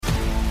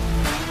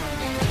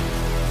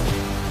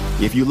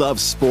If you love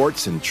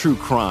sports and true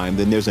crime,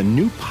 then there's a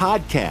new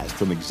podcast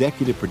from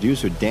executive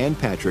producer Dan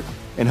Patrick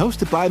and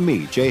hosted by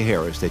me, Jay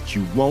Harris, that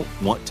you won't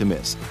want to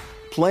miss.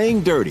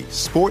 Playing Dirty: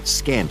 Sports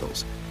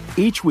Scandals.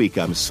 Each week,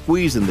 I'm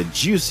squeezing the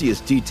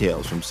juiciest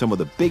details from some of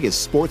the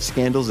biggest sports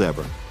scandals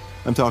ever.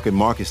 I'm talking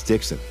Marcus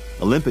Dixon,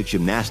 Olympic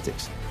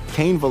gymnastics,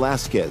 Cain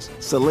Velasquez,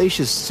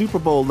 salacious Super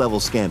Bowl-level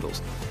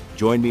scandals.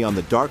 Join me on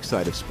the dark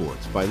side of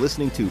sports by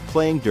listening to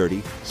Playing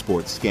Dirty: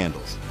 Sports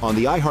Scandals on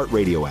the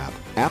iHeartRadio app,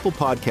 Apple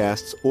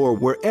Podcasts, or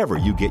wherever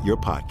you get your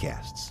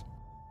podcasts.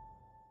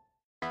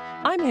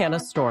 I'm Hannah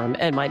Storm,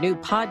 and my new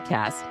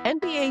podcast,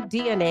 NBA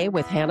DNA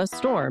with Hannah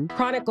Storm,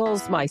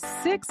 chronicles my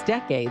 6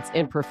 decades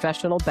in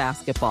professional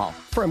basketball.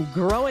 From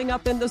growing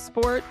up in the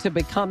sport to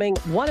becoming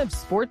one of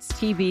sports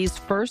TV's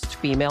first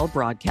female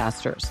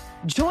broadcasters.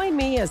 Join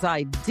me as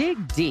I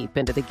dig deep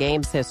into the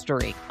game's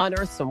history,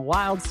 unearth some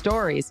wild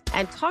stories,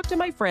 and talk to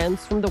my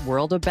friends from the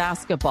world of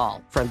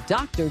basketball, from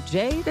Dr.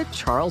 J to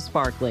Charles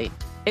Barkley.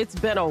 It's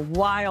been a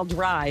wild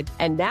ride,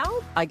 and now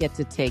I get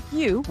to take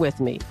you with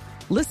me.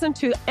 Listen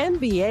to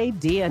NBA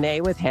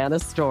DNA with Hannah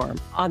Storm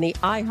on the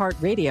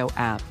iHeartRadio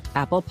app,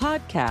 Apple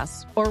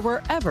Podcasts, or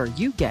wherever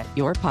you get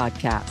your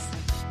podcasts.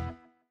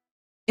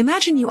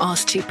 Imagine you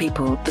ask 2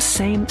 people the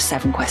same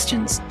 7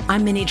 questions.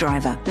 I'm Minnie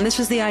Driver, and this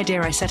was the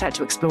idea I set out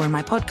to explore in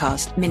my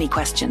podcast, Minnie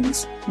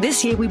Questions.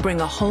 This year, we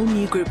bring a whole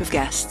new group of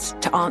guests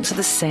to answer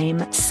the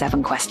same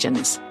 7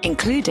 questions,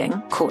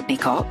 including Courtney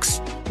Cox,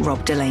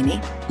 Rob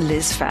Delaney,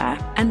 Liz Phair,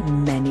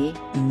 and many,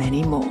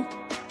 many more.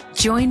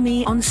 Join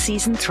me on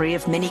Season 3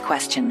 of Minnie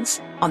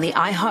Questions on the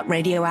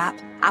iHeartRadio app,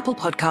 Apple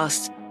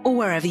Podcasts, or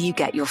wherever you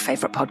get your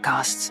favorite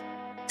podcasts.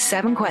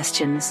 7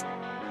 questions,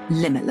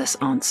 limitless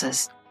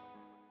answers.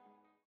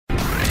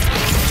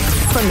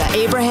 From the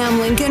Abraham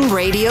Lincoln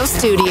Radio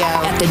Studio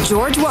at the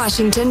George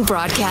Washington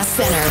Broadcast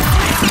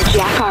Center,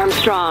 Jack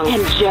Armstrong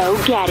and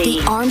Joe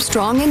Getty. The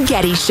Armstrong and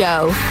Getty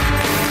Show.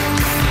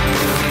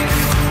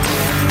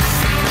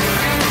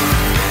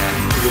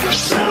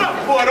 Shut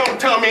up, boy, don't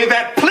tell me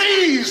that.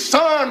 Please,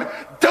 son,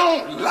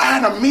 don't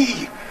lie to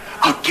me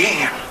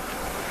again.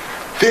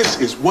 This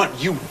is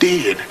what you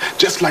did,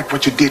 just like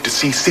what you did to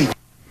CC.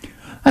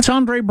 That's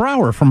Andre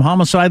Braugher from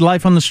Homicide: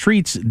 Life on the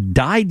Streets.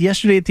 Died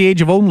yesterday at the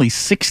age of only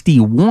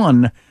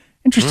 61.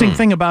 Interesting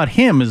thing about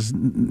him is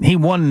he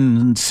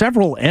won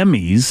several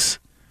Emmys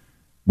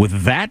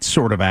with that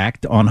sort of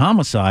act on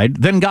Homicide,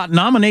 then got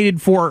nominated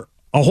for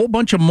a whole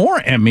bunch of more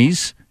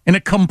Emmys in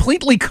a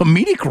completely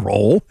comedic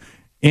role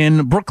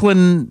in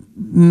Brooklyn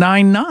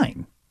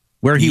Nine-Nine,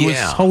 where he was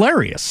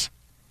hilarious.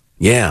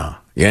 Yeah.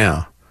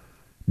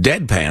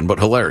 Deadpan, but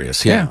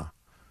hilarious, yeah.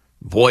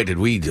 Boy, did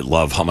we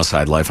love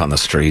Homicide: Life on the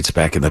Streets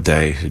back in the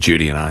day,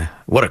 Judy and I.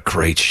 What a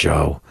great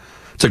show.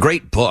 It's a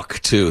great book,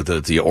 too,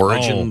 the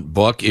origin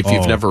book, if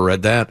you've never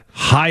read that.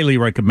 Highly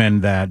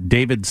recommend that.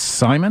 David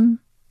Simon?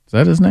 Is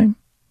that his name?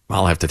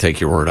 I'll have to take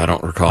your word. I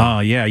don't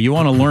recall. Yeah. You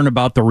want to learn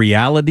about the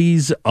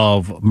realities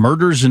of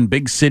murders in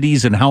big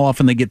cities and how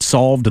often they get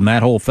solved and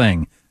that whole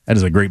thing. That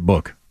is a great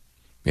book.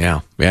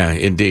 Yeah,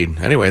 indeed.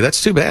 Anyway,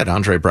 that's too bad.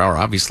 Andre Braugher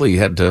obviously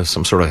had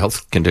some sort of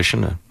health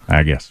condition.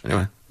 I guess.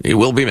 Anyway, he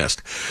will be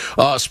missed.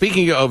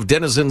 Speaking of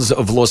denizens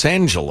of Los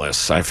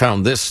Angeles, I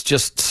found this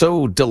just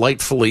so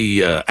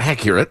delightfully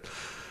accurate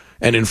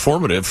and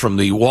informative from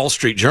the Wall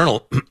Street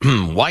Journal.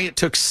 Why it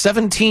took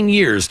 17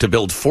 years to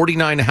build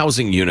 49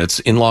 housing units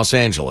in Los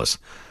Angeles.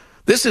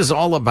 This is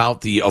all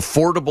about the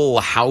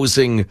affordable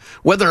housing,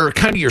 whether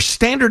kind of your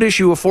standard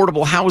issue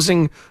affordable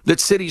housing that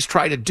cities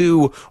try to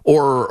do,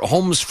 or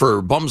homes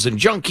for bums and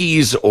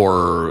junkies,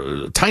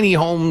 or tiny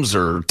homes,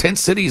 or tent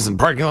cities and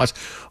parking lots.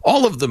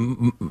 All of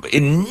the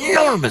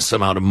enormous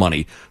amount of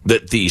money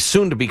that the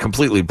soon-to-be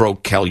completely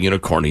broke Cal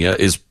Unicornia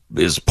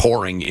is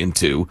pouring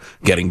into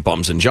getting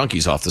bums and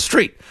junkies off the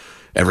street.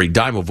 Every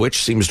dime of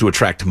which seems to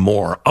attract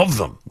more of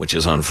them, which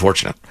is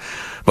unfortunate.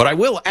 But I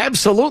will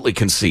absolutely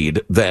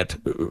concede that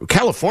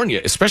California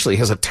especially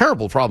has a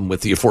terrible problem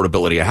with the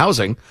affordability of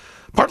housing,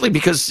 partly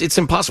because it's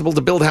impossible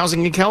to build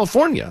housing in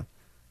California,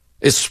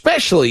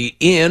 especially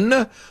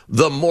in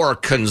the more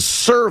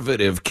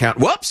conservative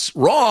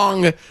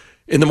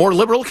in the more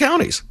liberal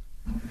counties.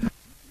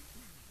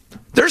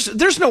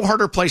 There's no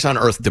harder place on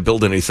earth to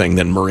build anything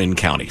than Marin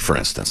County, for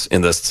instance,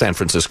 in the San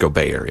Francisco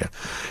Bay Area.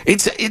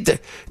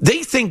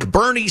 They think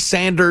Bernie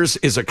Sanders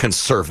is a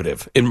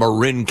conservative in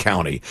Marin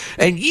County,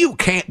 and you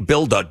can't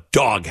build a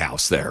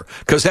doghouse there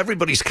because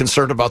everybody's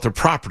concerned about their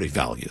property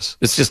values.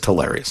 It's just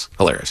hilarious.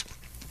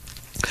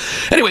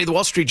 Anyway, the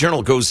Wall Street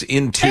Journal goes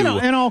into...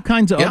 And all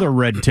kinds of other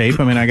red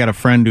tape. I mean, I got a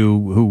friend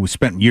who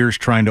spent years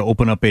trying to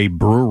open up a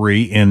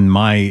brewery in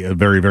my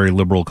very, very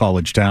liberal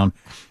college town.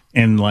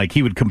 And,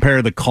 he would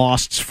compare the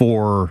costs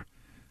for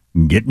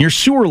getting your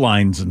sewer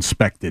lines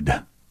inspected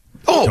to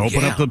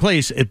open up the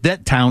place at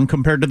that town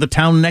compared to the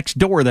town next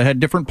door that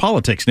had different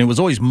politics. And it was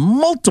always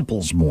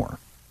multiples more.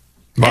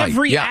 Right.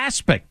 Every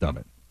aspect of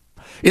it.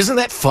 Isn't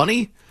that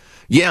funny?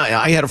 Yeah,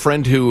 I had a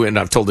friend who, and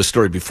I've told this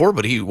story before,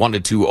 but he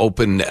wanted to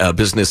open a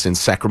business in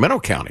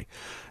Sacramento County.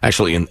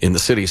 actually in the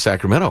city of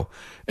Sacramento.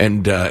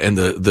 And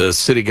the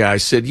city guy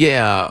said,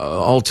 yeah,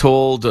 all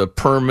told,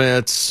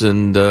 permits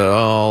and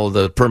all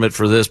the permit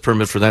for this,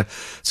 permit for that,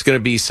 it's going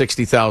to be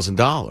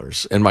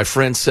 $60,000. And my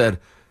friend said,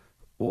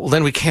 well,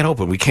 then we can't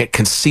open. We can't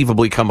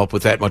conceivably come up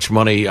with that much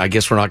money. I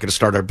guess we're not going to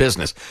start our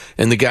business.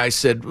 And the guy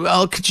said,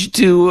 well, could you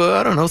do,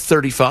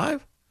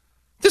 35?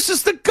 This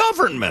is the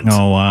government.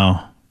 Oh,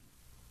 wow.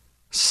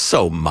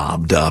 So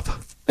mobbed up.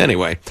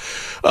 Anyway,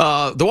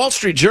 the Wall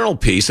Street Journal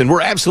piece, and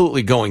we're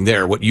absolutely going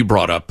there, what you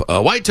brought up.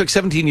 Why it took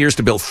 17 years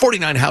to build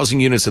 49 housing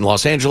units in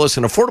Los Angeles,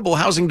 and affordable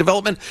housing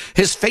development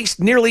has faced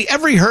nearly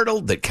every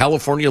hurdle that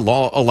California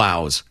law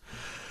allows.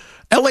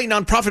 LA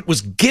nonprofit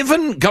was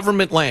given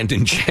government land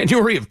in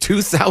January of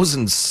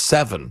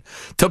 2007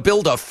 to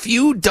build a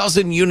few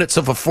dozen units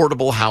of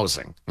affordable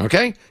housing.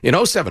 Okay? In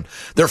 2007.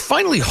 They're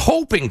finally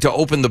hoping to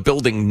open the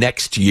building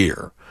next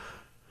year.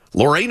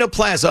 Lorena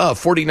Plaza,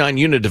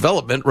 49-unit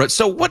development.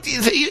 So what?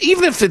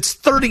 Even if it's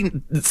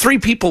 33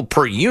 people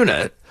per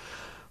unit,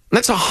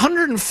 that's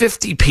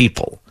 150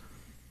 people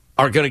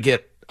are going to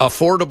get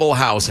affordable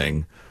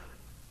housing.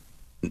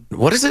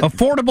 What is it?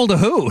 Affordable to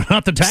who?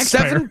 Not the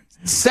taxpayer.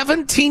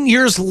 17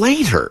 years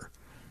later.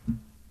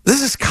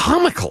 This is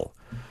comical.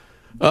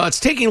 It's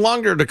taking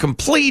longer to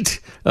complete,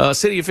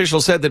 city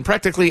officials said, than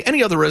practically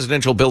any other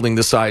residential building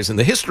this size in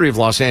the history of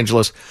Los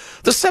Angeles.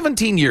 The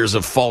 17 years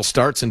of false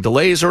starts and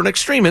delays are an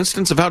extreme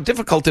instance of how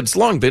difficult it's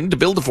long been to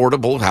build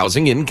affordable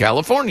housing in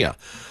California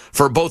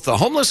for both the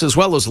homeless as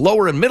well as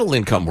lower and middle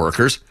income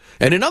workers,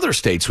 and in other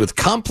states with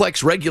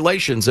complex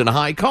regulations and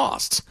high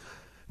costs.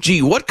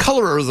 Gee, what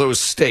color are those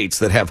states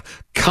that have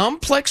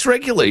complex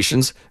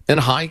regulations and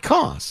high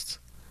costs?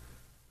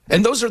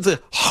 And those are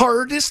the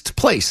hardest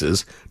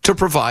places to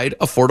provide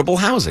affordable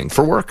housing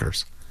for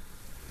workers.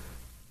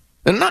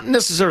 And not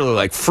necessarily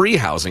like free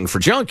housing for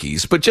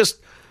junkies, but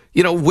just,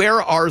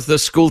 where are the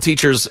school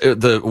teachers,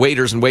 the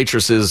waiters and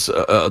waitresses,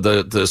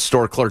 the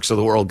store clerks of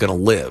the world going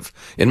to live?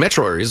 In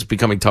metro areas, it's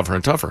becoming tougher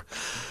and tougher.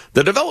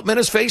 The development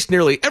has faced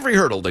nearly every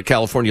hurdle that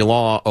California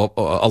law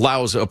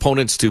allows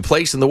opponents to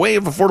place in the way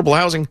of affordable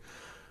housing.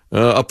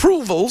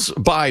 Approvals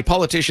by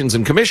politicians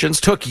and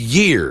commissions took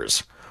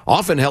years,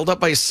 often held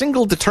up by a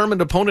single determined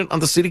opponent on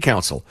the city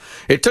council.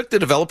 It took the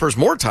developers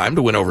more time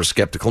to win over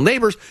skeptical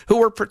neighbors who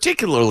were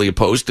particularly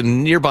opposed to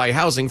nearby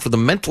housing for the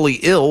mentally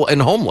ill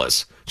and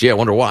homeless. Gee, I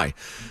wonder why.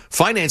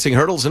 Financing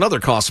hurdles and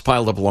other costs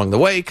piled up along the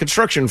way.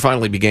 Construction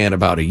finally began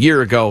about a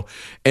year ago.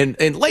 And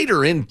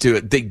later into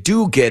it, they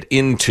do get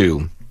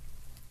into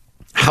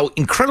how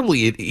incredibly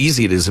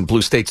easy it is in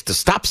blue states to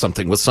stop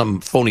something with some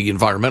phony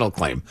environmental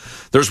claim.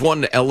 There's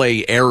one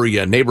LA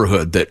area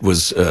neighborhood that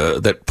was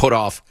that put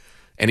off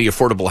any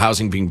affordable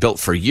housing being built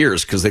for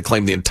years because they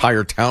claimed the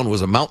entire town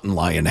was a mountain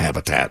lion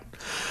habitat.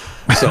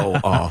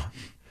 So,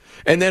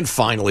 and then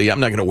finally, I'm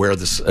not going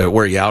to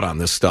wear you out on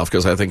this stuff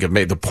because I think I've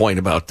made the point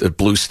about the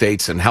blue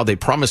states and how they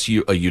promise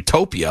you a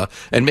utopia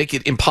and make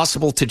it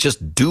impossible to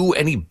just do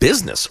any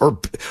business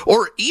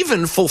or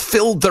even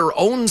fulfill their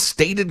own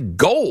stated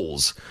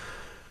goals.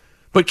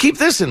 But keep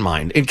this in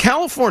mind. In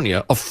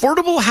California,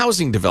 affordable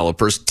housing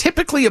developers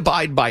typically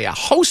abide by a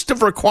host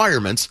of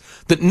requirements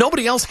that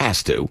nobody else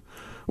has to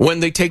when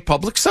they take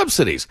public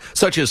subsidies,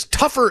 such as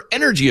tougher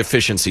energy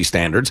efficiency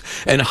standards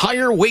and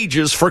higher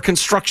wages for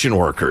construction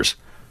workers.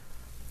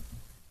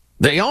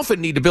 They often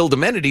need to build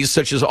amenities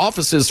such as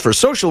offices for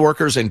social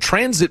workers and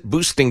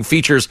transit-boosting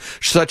features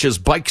such as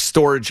bike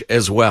storage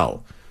as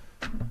well.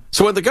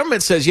 So when the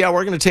government says, yeah,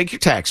 we're going to take your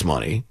tax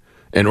money,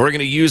 and we're going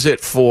to use it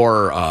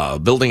for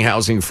building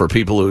housing for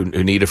people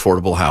who need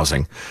affordable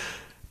housing,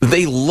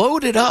 they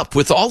load it up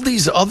with all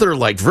these other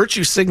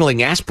virtue signaling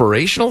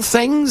aspirational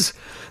things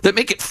that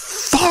make it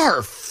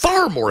far,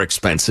 far more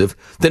expensive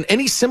than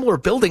any similar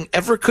building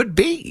ever could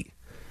be.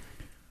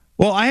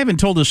 Well, I haven't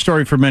told this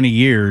story for many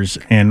years,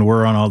 and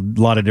we're on a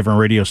lot of different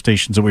radio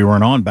stations that we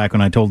weren't on back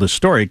when I told this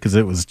story because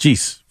it was,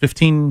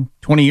 15,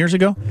 20 years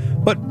ago.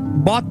 But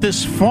bought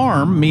this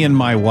farm, me and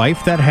my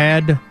wife, that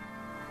had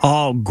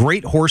a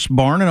great horse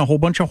barn and a whole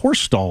bunch of horse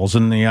stalls.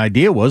 And the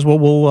idea was, well,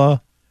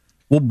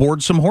 we'll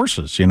board some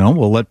horses,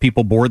 we'll let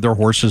people board their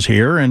horses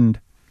here. And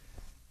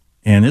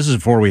this is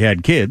before we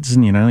had kids.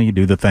 And, you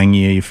do the thing,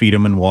 you feed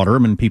them and water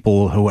them. And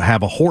people who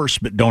have a horse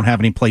but don't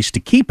have any place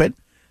to keep it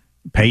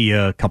pay you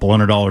a couple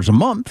 $100 a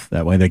month.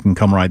 That way they can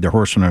come ride their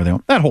horse and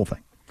everything. That whole thing.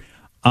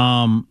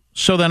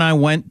 So then I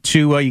went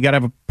to, you got to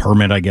have a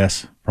permit, I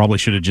guess. Probably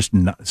should have just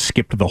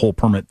skipped the whole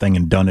permit thing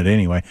and done it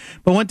anyway.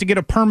 But went to get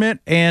a permit,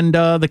 and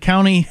the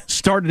county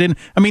started in.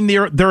 I mean,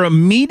 their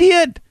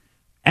immediate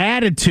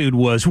attitude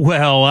was,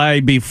 well,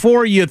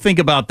 before you think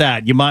about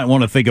that, you might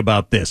want to think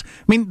about this.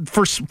 I mean,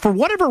 for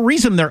whatever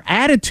reason, their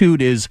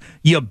attitude is,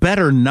 you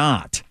better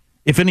not.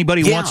 If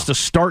anybody wants to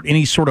start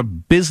any sort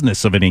of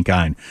business of any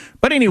kind.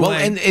 But anyway. Well,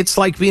 and it's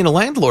like being a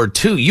landlord,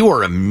 too. You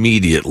are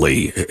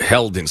immediately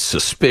held in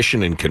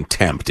suspicion and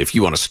contempt if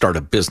you want to start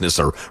a business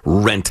or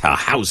rent a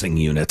housing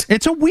unit.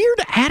 It's a weird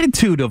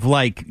attitude of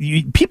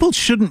people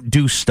shouldn't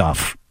do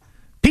stuff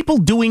people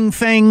doing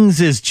things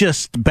is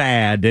just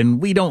bad,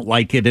 and we don't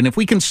like it. And if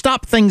we can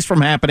stop things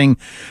from happening,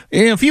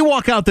 if you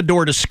walk out the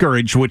door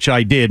discouraged, which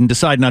I did, and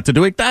decide not to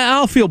do it,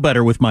 I'll feel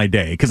better with my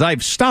day because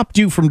I've stopped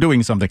you from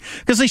doing something.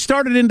 Because they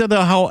started into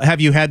the have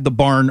you had the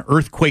barn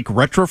earthquake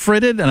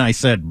retrofitted? And I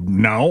said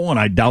no, and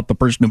I doubt the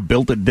person who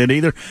built it did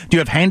either. Do you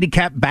have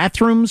handicapped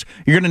bathrooms?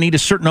 You're going to need a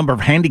certain number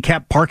of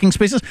handicapped parking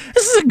spaces.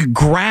 This is a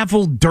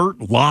gravel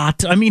dirt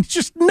lot. I mean,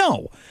 just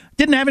no.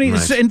 Didn't have any,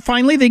 right. And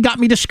finally they got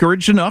me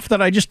discouraged enough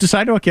that I just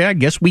decided, okay, I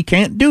guess we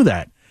can't do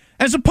that.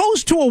 As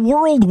opposed to a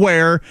world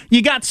where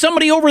you got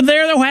somebody over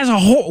there that has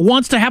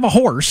wants to have a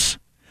horse,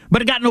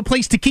 but it got no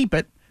place to keep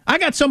it. I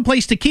got some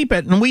place to keep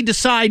it, and we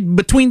decide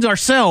between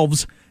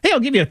ourselves, hey, I'll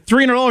give you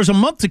 $300 a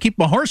month to keep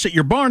my horse at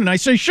your barn. And I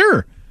say,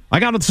 sure, I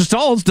got it the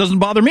stalls, doesn't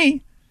bother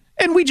me.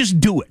 And we just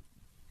do it.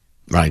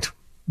 Right.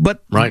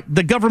 But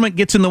the government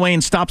gets in the way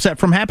and stops that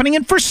from happening.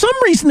 And for some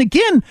reason,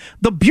 again,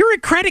 the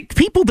bureaucratic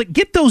people that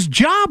get those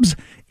jobs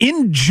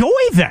enjoy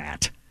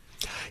that.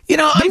 You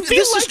know, they feel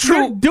this like is true.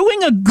 They're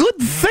doing a good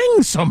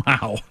thing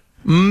somehow.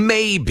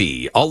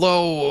 Maybe,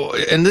 although,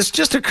 and this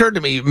just occurred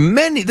to me,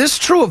 this is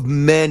true of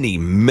many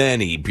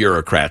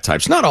bureaucrat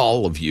types. Not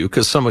all of you,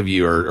 because some of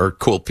you are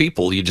cool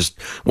people. You just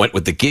went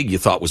with the gig you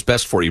thought was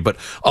best for you. But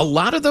a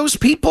lot of those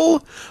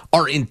people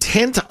are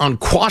intent on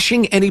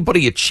quashing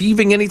anybody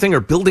achieving anything or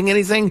building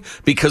anything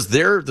because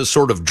they're the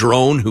sort of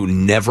drone who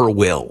never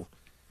will.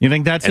 You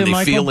think that's and it, they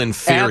Michael? feel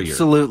inferior.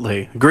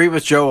 Absolutely. Agree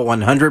with Joe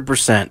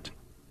 100%.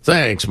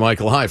 Thanks,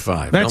 Michael. High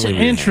five. That's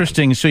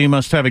interesting. So you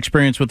must have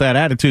experience with that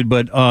attitude,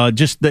 but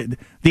just the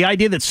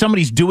idea that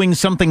somebody's doing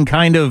something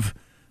kind of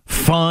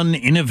fun,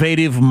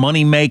 innovative,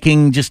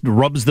 money-making just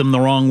rubs them the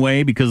wrong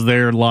way because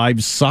their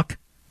lives suck?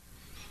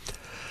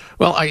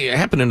 Well, I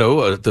happen to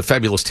know the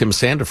fabulous Tim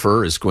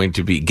Sandifer is going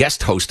to be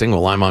guest hosting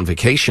while I'm on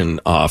vacation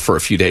for a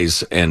few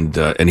days, and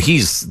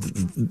he's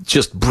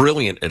just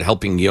brilliant at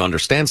helping you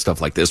understand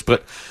stuff like this.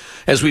 But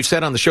as we've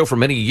said on the show for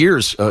many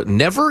years,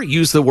 never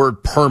use the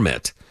word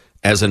permit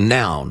as a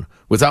noun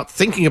without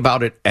thinking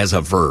about it as a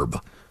verb.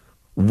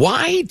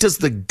 Why does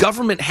the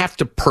government have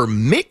to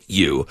permit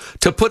you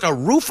to put a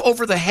roof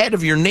over the head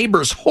of your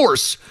neighbor's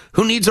horse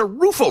who needs a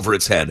roof over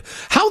its head?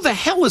 How the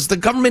hell is the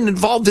government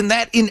involved in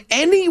that in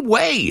any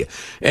way?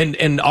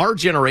 And our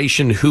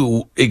generation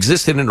who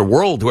existed in a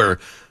world where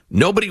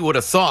nobody would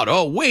have thought,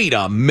 oh, wait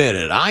a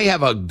minute, I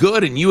have a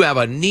good and you have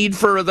a need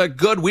for the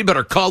good. We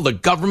better call the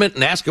government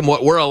and ask them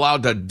what we're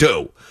allowed to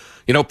do.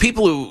 You know,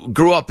 people who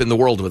grew up in the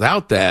world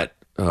without that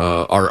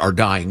are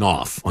dying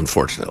off,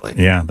 unfortunately.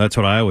 Yeah, that's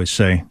what I always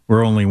say.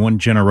 We're only one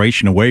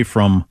generation away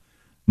from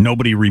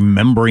nobody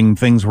remembering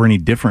things were any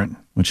different,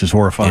 which is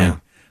horrifying.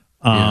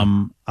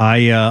 Yeah.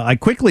 I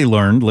quickly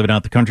learned, living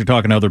out the country,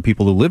 talking to other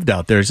people who lived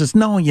out there, says,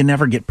 no, you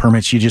never get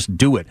permits, you just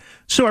do it.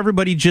 So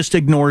everybody just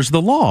ignores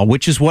the law,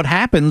 which is what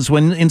happens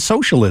when in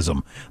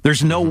socialism.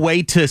 There's no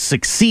way to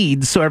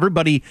succeed, so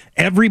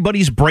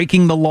everybody's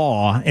breaking the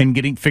law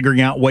and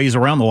figuring out ways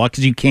around the law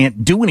because you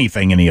can't do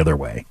anything any other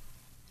way.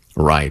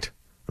 Right.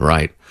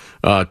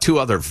 Two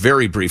other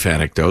very brief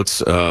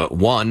anecdotes.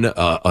 One,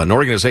 an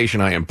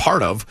organization I am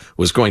part of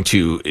was going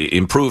to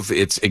improve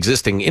its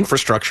existing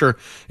infrastructure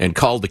and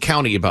called the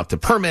county about the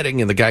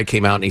permitting, and the guy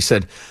came out and he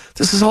said,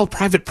 this is all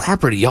private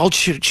property. Y'all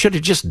should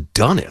have just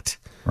done it.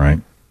 Right.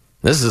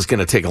 This is going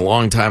to take a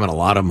long time and a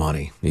lot of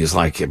money. He's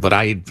like, but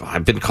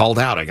I've been called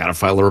out. I got to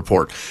file a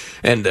report.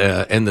 And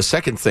the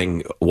second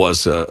thing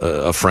was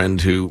a friend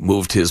who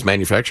moved his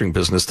manufacturing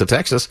business to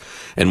Texas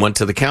and went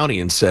to the county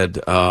and said,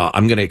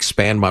 I'm going to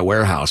expand my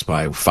warehouse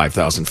by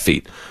 5,000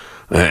 feet.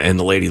 And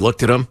the lady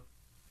looked at him,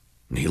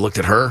 and he looked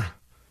at her.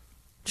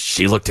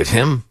 She looked at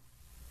him,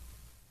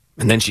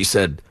 and then she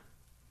said,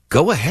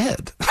 go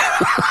ahead.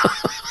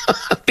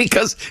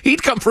 Because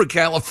he'd come from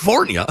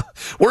California,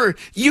 where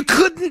you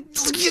couldn't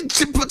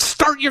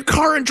start your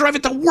car and drive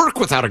it to work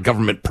without a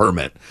government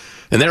permit.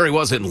 And there he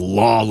was in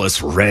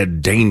lawless,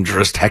 red,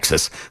 dangerous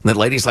Texas. And the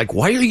lady's like,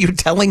 why are you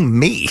telling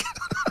me?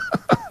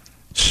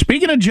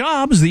 Speaking of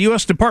jobs, the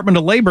U.S. Department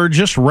of Labor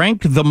just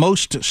ranked the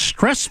most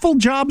stressful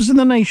jobs in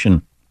the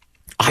nation.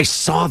 I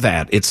saw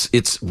that.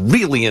 It's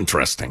really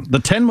interesting. The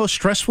 10 most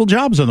stressful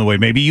jobs on the way.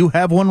 Maybe you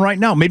have one right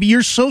now. Maybe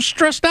you're so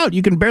stressed out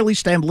you can barely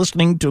stand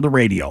listening to the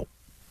radio.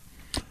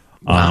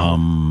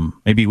 Wow.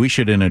 Maybe we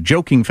should, in a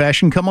joking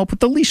fashion, come up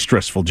with the least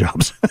stressful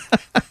jobs.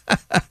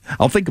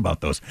 I'll think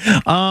about those.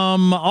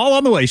 All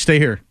on the way. Stay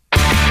here.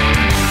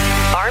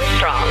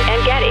 Armstrong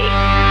and Getty.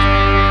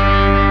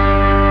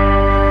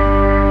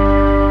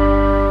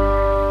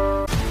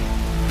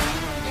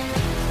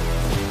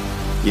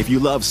 If you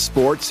love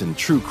sports and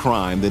true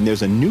crime, then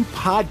there's a new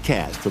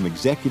podcast from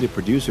executive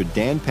producer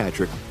Dan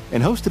Patrick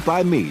and hosted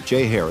by me,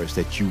 Jay Harris,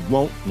 that you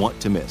won't want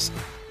to miss.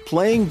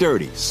 Playing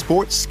Dirty: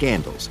 Sports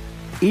Scandals.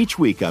 Each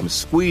week, I'm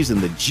squeezing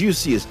the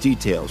juiciest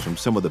details from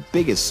some of the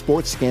biggest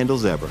sports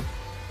scandals ever.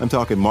 I'm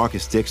talking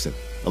Marcus Dixon,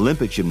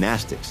 Olympic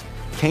gymnastics,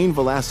 Cain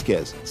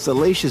Velasquez,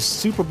 salacious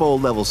Super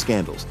Bowl-level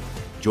scandals.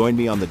 Join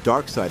me on the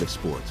dark side of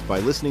sports by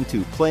listening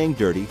to Playing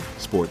Dirty: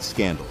 Sports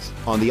Scandals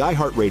on the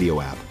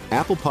iHeartRadio app,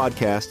 Apple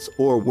Podcasts,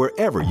 or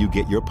wherever you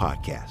get your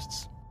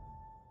podcasts.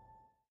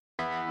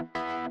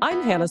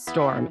 I'm Hannah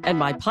Storm, and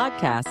my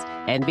podcast,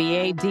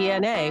 NBA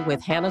DNA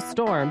with Hannah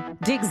Storm,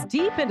 digs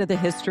deep into the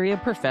history of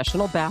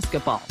professional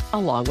basketball,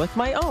 along with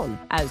my own,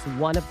 as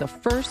one of the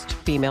first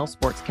female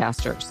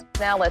sportscasters.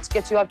 Now let's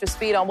get you up to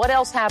speed on what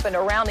else happened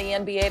around the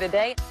NBA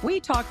today. We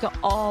talk to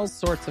all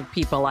sorts of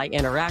people I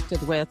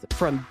interacted with,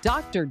 from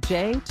Dr.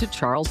 J to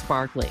Charles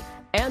Barkley,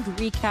 and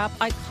recap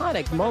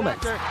iconic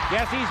moments.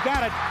 Yes, he's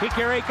got it.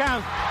 Here he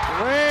comes.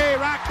 Way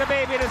rock the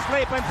baby to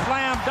sleep and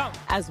slam dunk.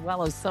 As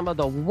well as some of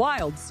the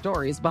wild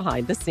stories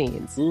behind the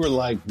scenes. We were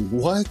like,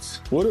 what?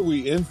 What are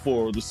we in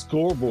for? The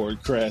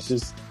scoreboard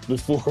crashes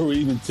before we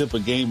even tip a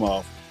game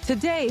off.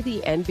 Today, the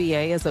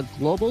NBA is a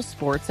global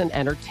sports and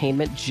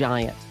entertainment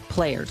giant.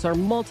 Players are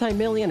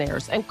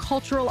multimillionaires and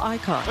cultural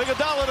icons.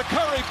 Iguodala to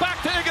Curry,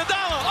 back to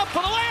Iguodala, up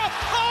for the layup.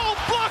 Oh,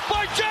 blocked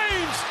by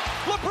James.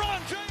 LeBron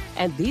James.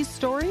 And these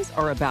stories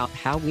are about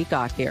how we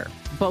got here,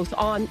 both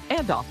on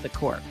and off the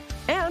court.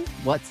 And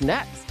what's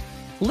next?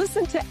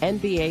 Listen to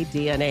NBA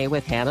DNA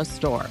with Hannah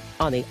Storm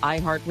on the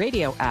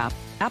iHeartRadio app,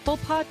 Apple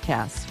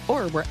Podcasts,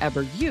 or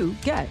wherever you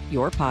get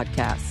your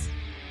podcasts.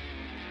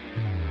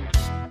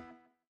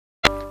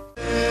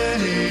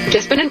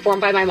 Just been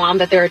informed by my mom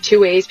that there are two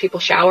ways people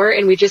shower,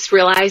 and we just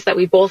realized that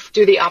we both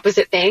do the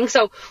opposite thing.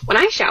 So when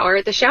I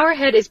shower, the shower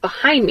head is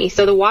behind me,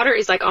 so the water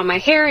is like on my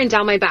hair and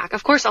down my back.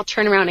 Of course, I'll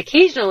turn around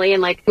occasionally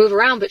and like move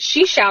around, but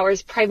she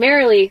showers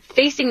primarily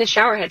facing the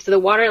shower head, so the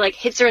water like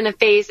hits her in the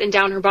face and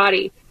down her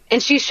body.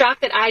 And she's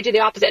shocked that I do the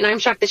opposite, and I'm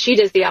shocked that she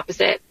does the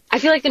opposite. I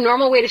feel like the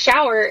normal way to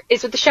shower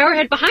is with the shower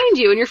head behind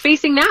you, and you're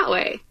facing that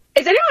way.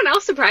 Is anyone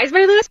else surprised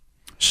by this?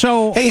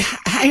 So, hey,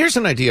 here's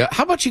an idea.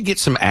 How about you get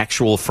some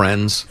actual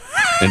friends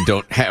and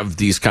don't have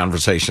these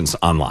conversations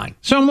online?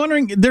 So I'm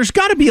wondering, there's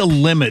got to be a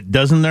limit,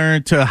 doesn't there,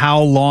 to how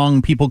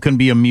long people can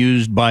be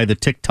amused by the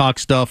TikTok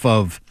stuff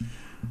of,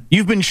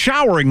 you've been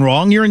showering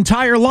wrong your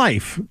entire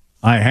life.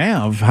 I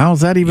have.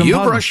 How's that even You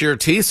possible? brush your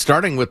teeth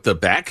starting with the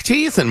back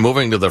teeth and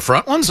moving to the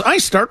front ones? I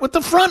start with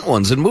the front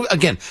ones and move.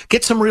 Again,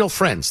 get some real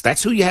friends.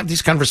 That's who you have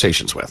these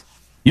conversations with.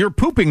 You're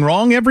pooping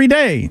wrong every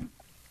day.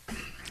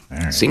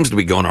 Right. Seems to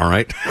be going all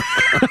right.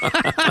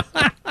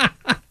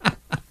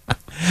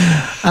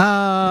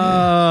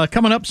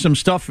 Coming up, some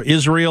stuff,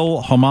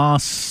 Israel,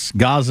 Hamas,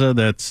 Gaza,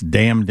 that's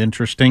damned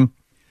interesting.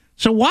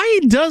 So why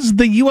does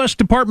the U.S.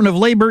 Department of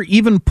Labor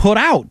even put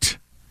out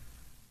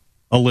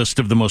a list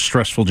of the most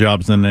stressful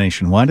jobs in the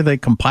nation? Why do they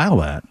compile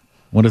that?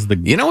 What is the...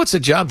 You know what's a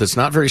job that's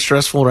not very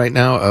stressful right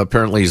now?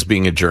 Apparently is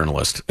being a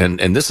journalist. And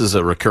this is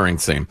a recurring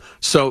theme.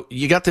 So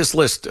you got this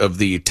list of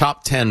the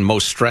top 10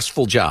 most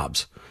stressful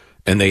jobs.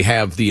 And they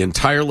have the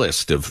entire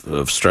list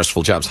of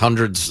stressful jobs,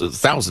 hundreds,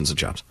 thousands of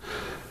jobs.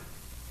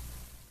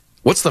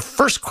 What's the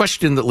first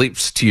question that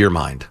leaps to your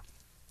mind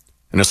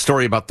in a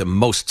story about the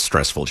most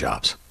stressful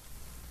jobs?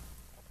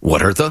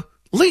 What are the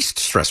least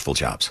stressful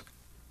jobs?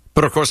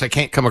 But, of course, I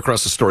can't come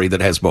across a story that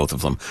has both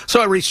of them.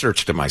 So I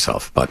researched it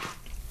myself. But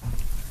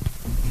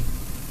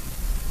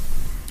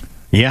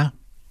yeah.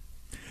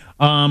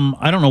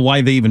 I don't know why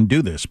they even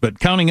do this, but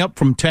counting up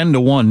from 10 to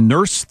 1,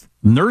 nurse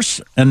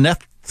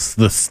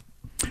anesthetist.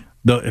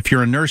 If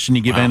you're a nurse and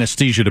you give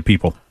anesthesia to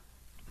people.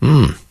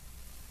 I'm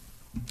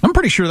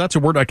pretty sure that's a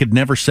word I could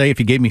never say if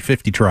you gave me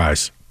 50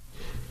 tries.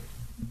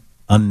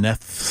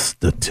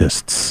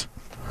 Anesthetists.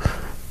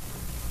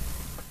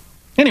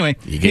 Anyway.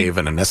 You gave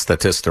an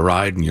anesthetist a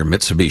ride in your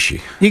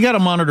Mitsubishi. You got to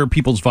monitor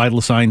people's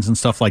vital signs and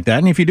stuff like that.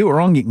 And if you do it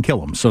wrong, you can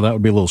kill them. So that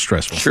would be a little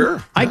stressful.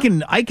 Sure. I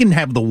can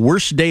have the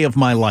worst day of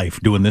my life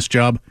doing this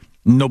job.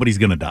 Nobody's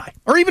going to die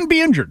or even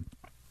be injured.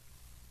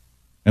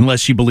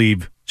 Unless you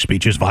believe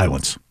speech is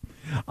violence.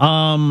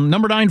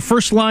 Number 9,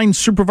 first line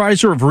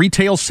supervisor of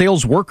retail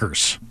sales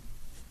workers.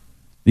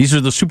 These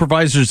are the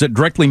supervisors that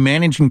directly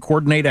manage and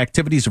coordinate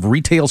activities of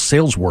retail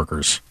sales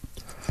workers.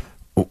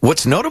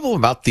 What's notable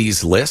about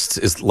these lists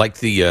is like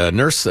the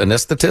nurse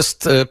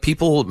anesthetist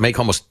people make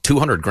almost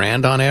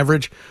 $200,000 on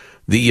average.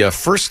 The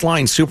first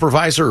line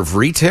supervisor of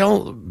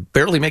retail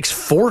barely makes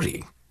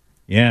 40.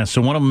 Yeah,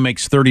 so one of them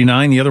makes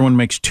 39, the other one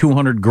makes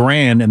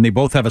 $200,000, and they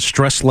both have a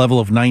stress level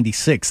of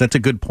 96. That's a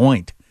good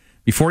point.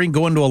 Before you can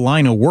go into a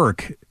line of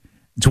work,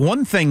 it's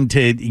one thing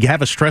to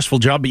have a stressful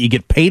job, but you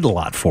get paid a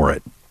lot for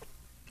it.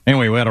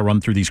 Anyway, we got to run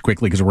through these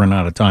quickly because we're running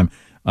out of time.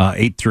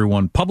 8 through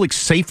 1. Public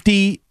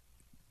safety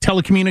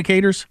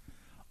telecommunicators,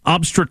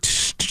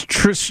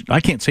 I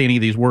can't say any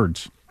of these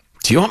words.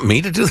 Do you want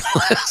me to do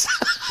this?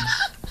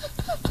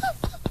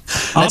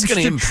 That's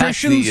going to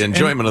impact the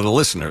enjoyment of the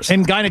listeners.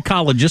 And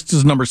gynecologists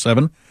is number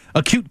 7.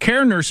 Acute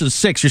care nurses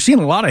 6. You're seeing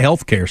a lot of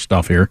healthcare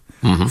stuff here.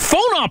 Mm-hmm.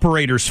 Phone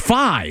operators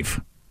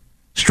 5.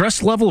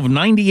 Stress level of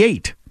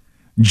 98.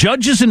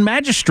 Judges and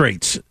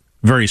magistrates,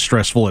 very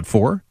stressful at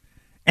 4.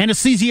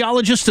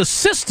 Anesthesiologist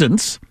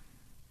assistants,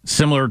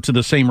 similar to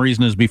the same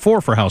reason as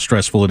before for how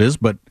stressful it is,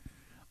 but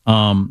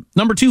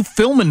number 2,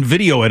 film and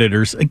video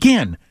editors.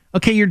 Again,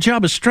 okay, your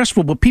job is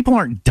stressful, but people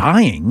aren't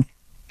dying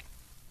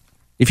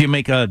if you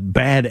make a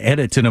bad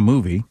edit in a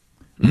movie.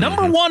 Mm-hmm.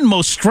 Number 1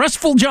 most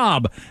stressful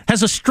job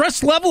has a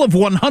stress level of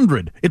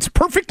 100. It's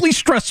perfectly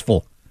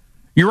stressful.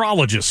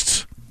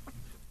 Urologists.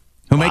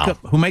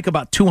 who make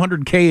about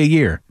 $200K a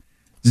year.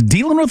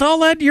 Dealing with all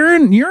that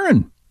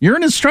urine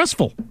is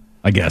stressful,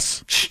 I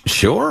guess.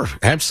 Sure,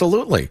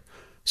 absolutely.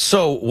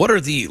 So what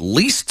are the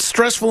least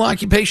stressful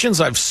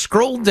occupations? I've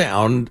scrolled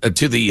down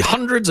to the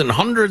hundreds and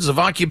hundreds of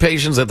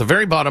occupations at the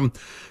very bottom.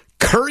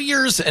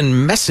 Couriers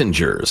and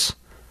messengers.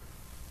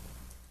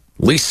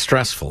 Least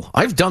stressful.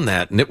 I've done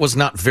that, and it was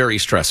not very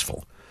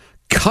stressful.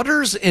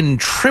 Cutters and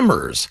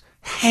trimmers.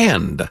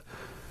 Hand.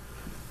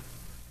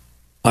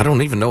 I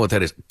don't even know what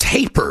that is.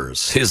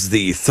 Tapers is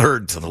the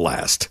third to the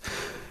last.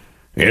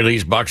 Yeah,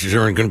 these boxes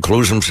aren't going to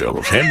close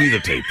themselves. Hand me the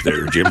tape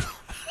there, Jim.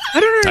 I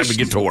don't understand. Time to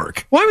get to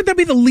work. Why would that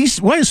be the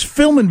least? Why is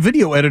film and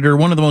video editor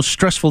one of the most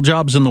stressful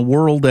jobs in the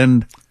world?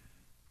 And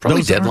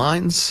probably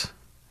deadlines.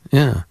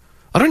 Yeah.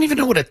 I don't even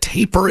know what a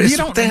taper is.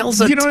 What the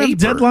hell's a taper? You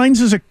don't have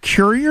deadlines as a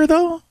courier,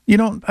 though? You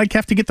don't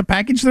have to get the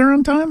package there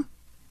on time?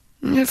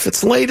 If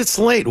it's late, it's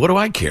late. What do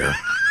I care?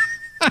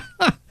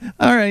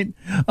 All right.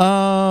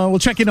 We'll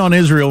check in on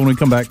Israel when we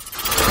come back.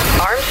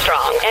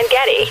 Armstrong and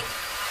Getty.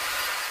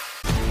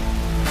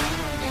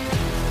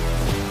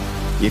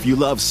 If you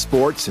love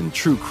sports and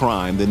true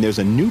crime, then there's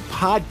a new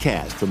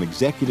podcast from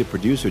executive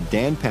producer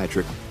Dan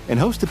Patrick and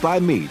hosted by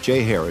me,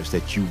 Jay Harris,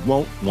 that you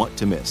won't want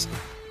to miss.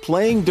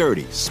 Playing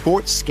Dirty: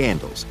 Sports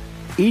Scandals.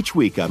 Each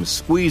week, I'm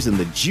squeezing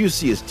the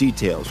juiciest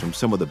details from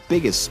some of the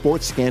biggest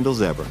sports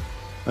scandals ever.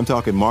 I'm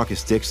talking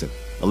Marcus Dixon,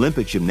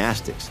 Olympic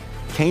gymnastics,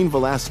 Cain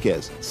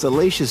Velasquez,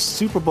 salacious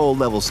Super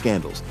Bowl-level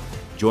scandals.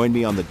 Join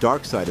me on the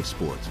dark side of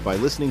sports by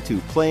listening to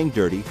Playing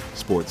Dirty: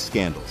 Sports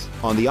Scandals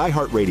on the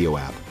iHeartRadio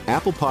app,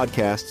 Apple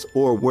Podcasts,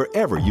 or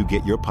wherever you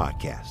get your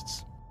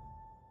podcasts.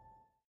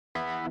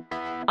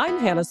 I'm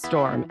Hannah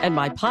Storm, and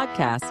my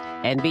podcast,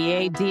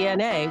 NBA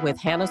DNA with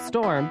Hannah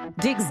Storm,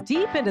 digs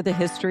deep into the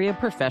history of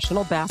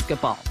professional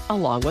basketball,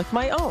 along with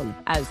my own,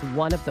 as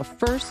one of the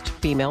first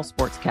female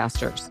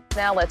sportscasters.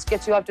 Now let's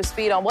get you up to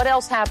speed on what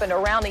else happened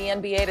around the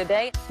NBA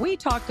today. We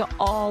talked to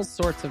all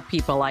sorts of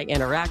people I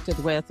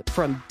interacted with,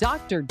 from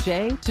Dr.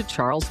 J to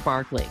Charles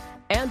Barkley,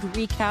 and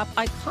recap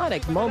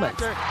iconic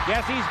moments.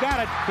 Yes, he's got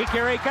it.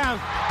 Here he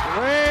comes.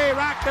 Way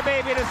rock the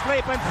baby to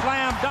sleep and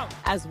slam dunk.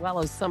 As well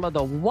as some of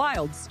the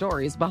wild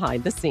stories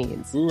behind the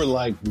scenes. We were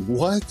like,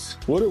 what?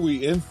 What are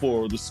we in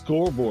for? The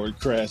scoreboard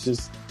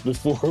crashes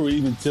before we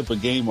even tip a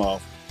game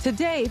off.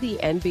 Today, the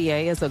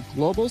NBA is a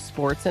global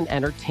sports and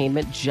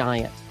entertainment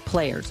giant.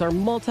 Players are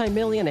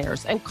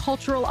multimillionaires and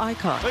cultural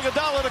icons.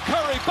 Iguodala to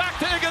Curry, back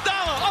to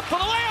Iguodala, up for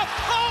the layup.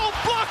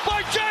 Oh, blocked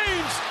by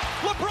James.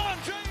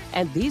 LeBron James.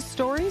 And these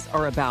stories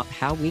are about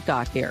how we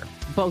got here,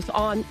 both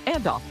on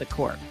and off the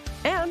court.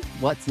 And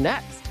what's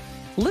next?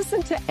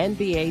 Listen to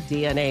NBA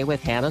DNA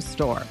with Hannah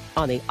Storm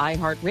on the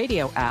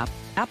iHeartRadio app,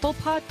 Apple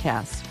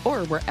Podcasts,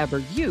 or wherever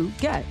you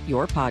get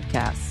your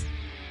podcasts.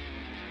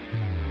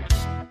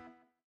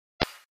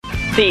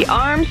 The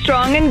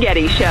Armstrong and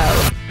Getty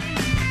Show.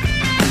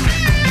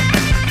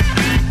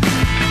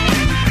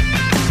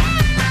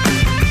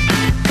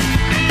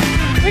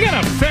 We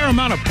got a fair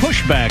amount of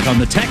pushback on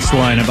the text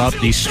line about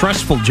the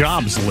stressful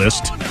jobs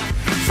list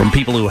from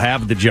people who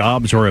have the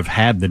jobs or have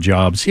had the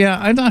jobs.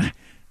 Yeah,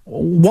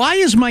 why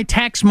is my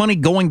tax money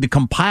going to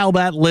compile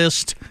that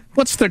list?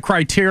 What's the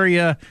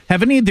criteria?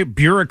 Have any of the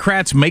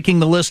bureaucrats making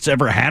the lists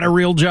ever had a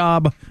real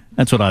job?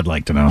 That's what I'd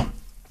like to know.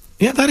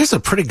 Yeah, that is a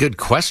pretty good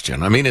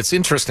question. I mean, it's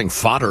interesting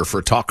fodder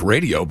for talk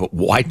radio, but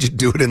why'd you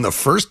do it in the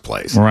first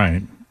place?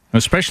 Right.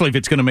 Especially if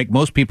it's going to make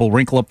most people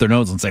wrinkle up their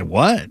nose and say,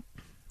 what?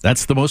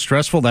 That's the most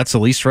stressful? That's the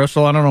least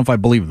stressful? I don't know if I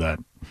believe that.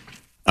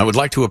 I would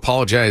like to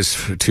apologize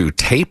to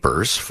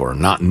tapers for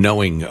not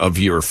knowing of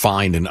your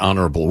fine and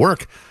honorable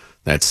work.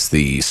 That's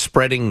the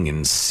spreading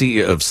and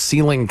of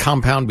sealing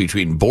compound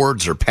between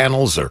boards or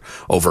panels or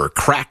over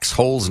cracks,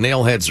 holes,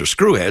 nail heads, or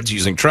screw heads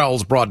using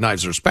trowels, broad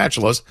knives, or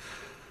spatulas,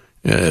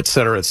 et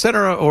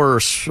cetera,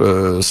 or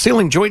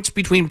sealing joints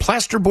between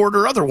plasterboard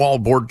or other wall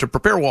board to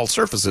prepare wall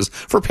surfaces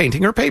for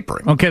painting or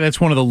papering. Okay,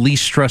 that's one of the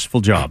least stressful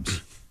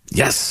jobs.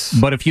 Yes.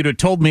 But if you'd have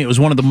told me it was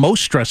one of the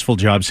most stressful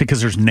jobs because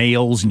there's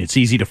nails and it's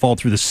easy to fall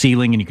through the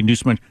ceiling and you can do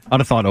something, I'd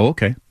have thought, oh,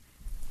 okay.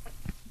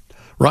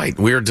 Right.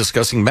 We're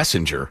discussing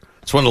messenger.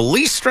 It's one of the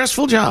least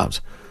stressful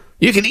jobs.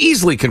 You can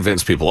easily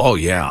convince people, oh,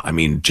 yeah, I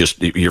mean,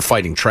 just you're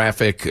fighting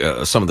traffic.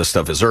 Some of the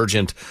stuff is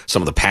urgent.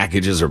 Some of the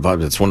packages are,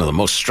 it's one of the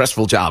most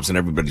stressful jobs. And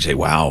everybody say,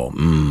 wow,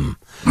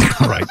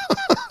 All right.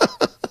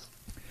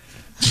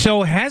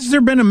 So has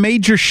there been a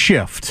major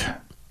shift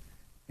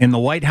in the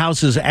White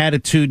House's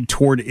attitude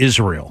toward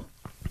Israel?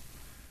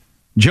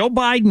 Joe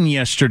Biden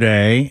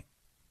yesterday,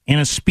 in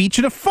a speech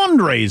at a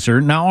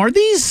fundraiser. Now,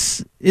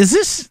 is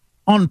this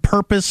on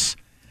purpose?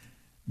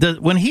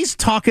 When he's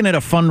talking at a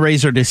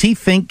fundraiser, does he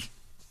think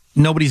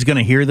nobody's going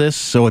to hear this,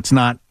 so it's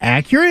not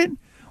accurate?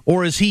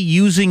 Or is he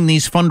using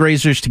these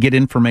fundraisers to get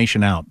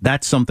information out?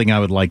 That's something I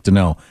would like to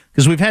know.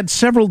 Because we've had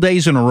several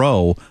days in a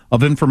row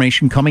of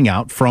information coming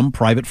out from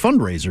private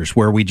fundraisers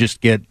where we just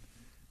get,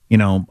 we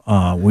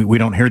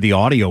don't hear the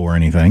audio or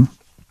anything.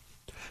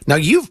 Now,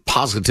 you've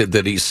posited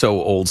that he's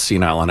so old,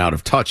 senile, and out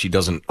of touch, he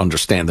doesn't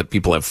understand that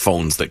people have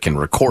phones that can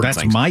record things.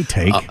 That's my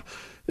take.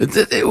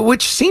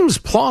 Which seems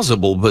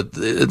plausible, but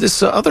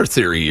this other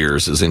theory of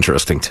yours is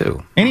interesting,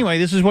 too. Anyway,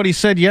 this is what he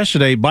said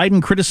yesterday.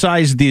 Biden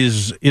criticized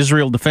the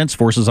Israel Defense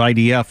Forces,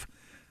 IDF,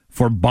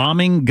 for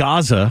bombing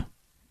Gaza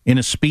in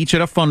a speech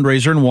at a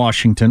fundraiser in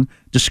Washington,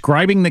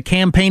 describing the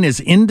campaign as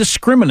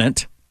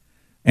indiscriminate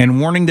and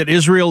warning that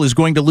Israel is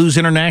going to lose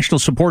international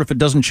support if it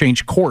doesn't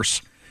change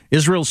course.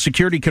 Israel's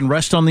security can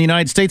rest on the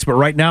United States, but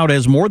right now it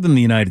has more than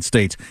the United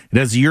States. It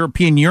has the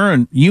European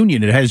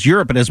Union. It has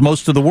Europe. It has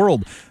most of the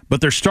world.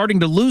 But they're starting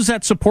to lose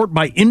that support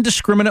by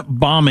indiscriminate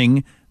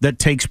bombing that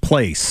takes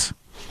place.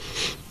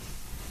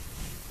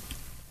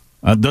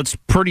 That's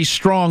pretty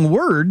strong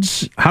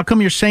words. How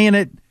come you're saying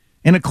it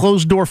in a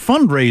closed-door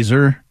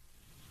fundraiser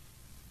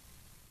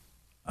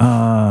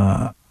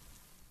and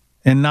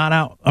not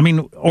out? I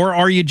mean, or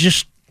are you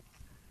just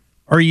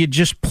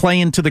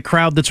playing to the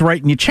crowd that's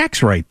writing you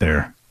checks right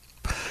there?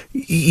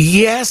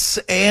 Yes,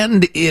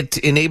 and it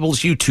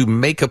enables you to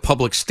make a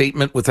public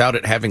statement without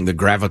it having the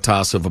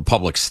gravitas of a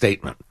public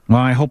statement. Well,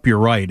 I hope you're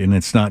right, and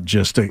it's not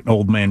just an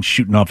old man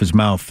shooting off his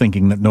mouth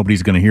thinking that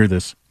nobody's going to hear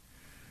this.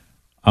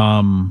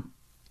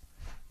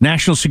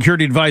 National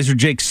Security Advisor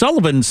Jake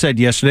Sullivan said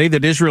yesterday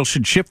that Israel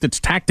should shift its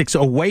tactics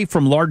away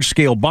from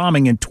large-scale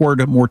bombing and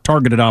toward more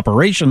targeted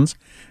operations,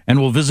 and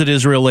will visit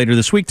Israel later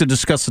this week to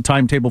discuss the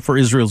timetable for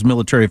Israel's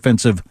military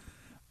offensive.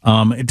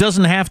 It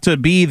doesn't have to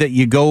be that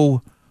you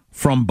go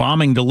from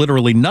bombing to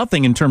literally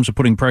nothing in terms of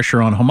putting pressure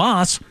on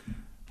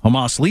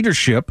Hamas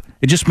leadership.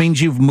 It just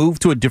means you've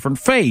moved to a different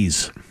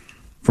phase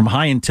from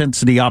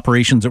high-intensity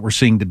operations that we're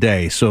seeing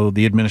today. So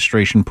the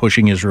administration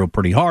pushing Israel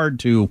pretty hard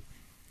to,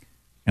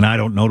 and I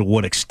don't know to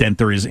what extent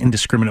there is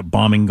indiscriminate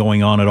bombing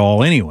going on at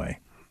all anyway.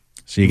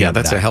 So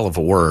that's a hell of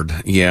a word.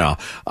 Yeah.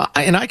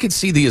 And I could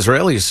see the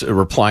Israelis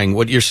replying,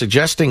 what you're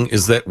suggesting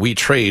is that we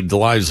trade the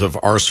lives of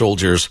our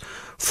soldiers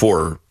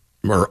or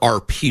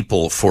our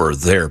people for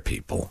their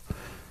people.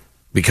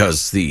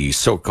 Because the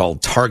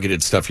so-called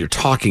targeted stuff you're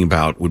talking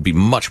about would be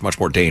much, much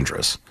more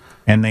dangerous.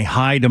 And they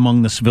hide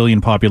among the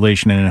civilian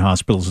population and in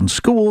hospitals and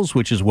schools,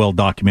 which is well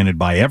documented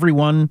by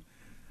everyone.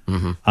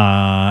 Mm-hmm.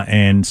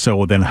 And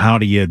so then how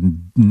do you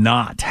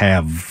not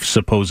have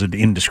supposed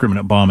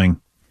indiscriminate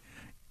bombing?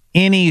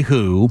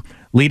 Anywho,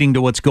 leading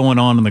to what's going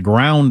on the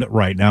ground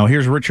right now,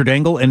 here's Richard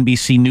Engel,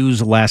 NBC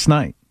News last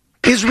night.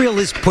 Israel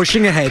is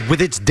pushing ahead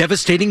with its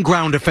devastating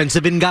ground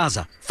offensive in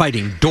Gaza,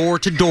 fighting door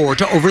to door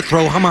to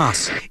overthrow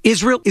Hamas.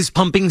 Israel is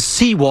pumping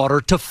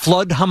seawater to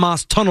flood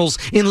Hamas tunnels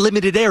in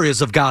limited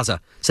areas of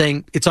Gaza,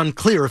 saying it's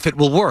unclear if it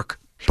will work.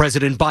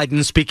 President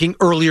Biden speaking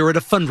earlier at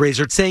a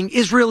fundraiser saying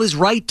Israel is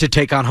right to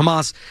take on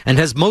Hamas and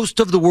has most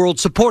of the world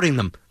supporting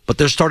them, but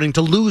they're starting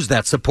to lose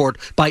that support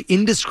by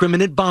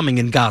indiscriminate bombing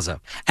in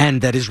Gaza,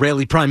 and that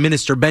Israeli Prime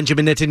Minister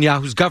Benjamin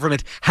Netanyahu's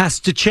government has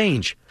to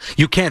change.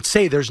 You can't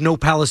say there's no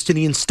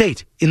Palestinian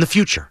state in the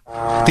future.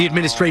 The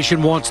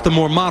administration wants the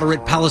more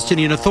moderate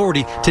Palestinian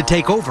Authority to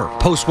take over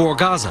post-war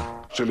Gaza.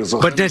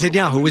 But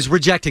Netanyahu is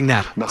rejecting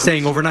that,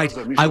 saying overnight,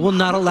 I will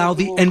not allow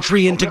the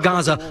entry into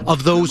Gaza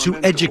of those who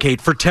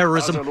educate for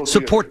terrorism,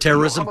 support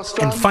terrorism,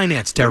 and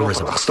finance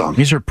terrorism.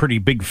 These are pretty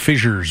big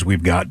fissures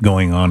we've got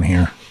going on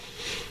here.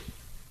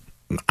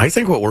 I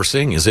think what we're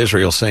seeing is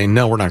Israel saying,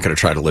 no, we're not going to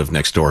try to live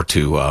next door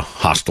to a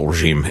hostile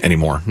regime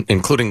anymore,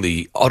 including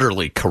the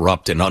utterly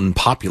corrupt and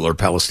unpopular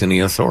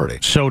Palestinian Authority.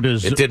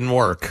 It didn't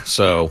work.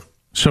 So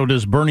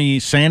does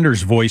Bernie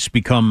Sanders' voice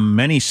become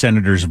many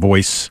senators'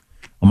 voice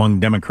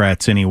among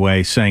Democrats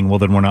anyway, saying, well,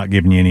 then we're not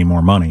giving you any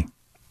more money?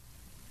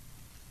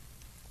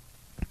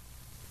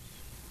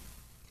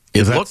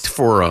 It looked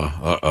for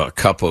a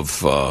cup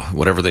of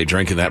whatever they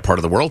drink in that part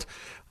of the world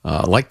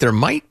like there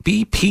might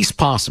be peace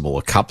possible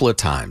a couple of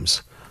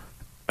times.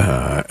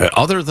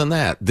 Other than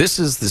that, this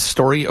is the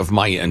story of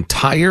my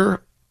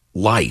entire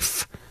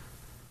life.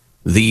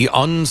 The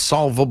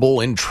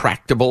unsolvable,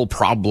 intractable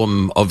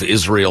problem of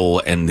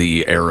Israel and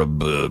the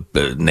Arab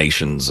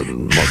nations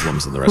and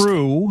Muslims and the rest.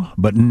 True,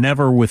 but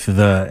never with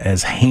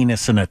as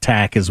heinous an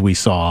attack as we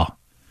saw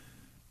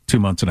 2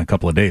 months and a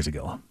couple of days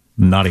ago.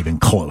 Not even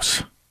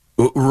close.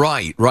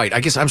 Right. I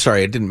guess I'm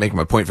sorry, I didn't make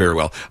my point very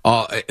well.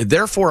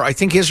 Therefore, I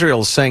think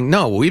Israel is saying,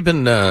 no, we've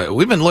been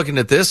looking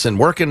at this and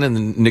working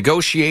and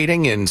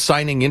negotiating and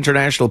signing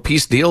international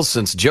peace deals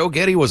since Joe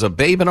Getty was a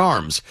babe in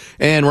arms,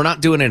 and we're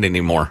not doing it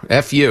anymore.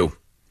 F you.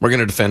 We're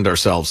going to defend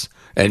ourselves,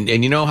 and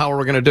you know how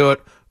we're going to do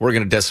it? We're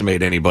going to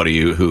decimate anybody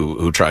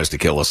who tries to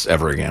kill us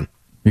ever again.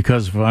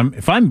 Because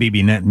if I'm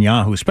Bibi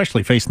Netanyahu,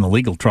 especially facing the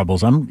legal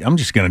troubles, I'm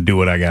just going to do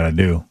what I got to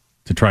do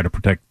to try to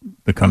protect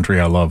the country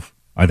I love,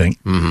 I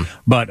think. Mm-hmm.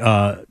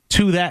 But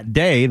to that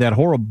day, that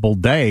horrible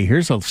day,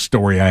 here's a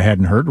story I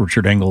hadn't heard.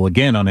 Richard Engel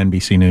again on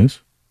NBC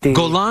News.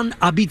 Golan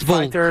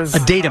Abitvol,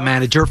 a data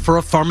manager for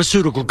a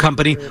pharmaceutical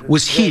company,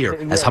 was here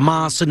as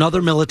Hamas and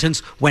other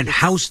militants went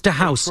house to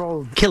house,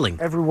 killing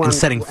and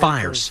setting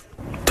fires.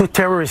 2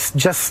 terrorists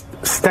just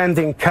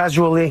standing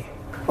casually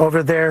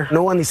over there.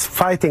 No one is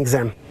fighting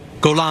them.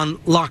 Golan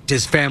locked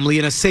his family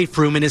in a safe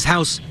room in his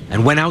house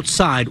and went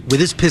outside with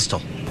his pistol.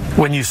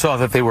 When you saw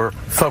that they were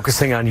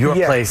focusing on your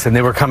place and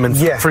they were coming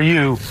for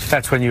you,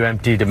 that's when you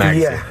emptied a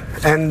magazine.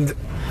 Yeah, and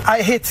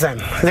I hit them.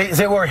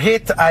 They were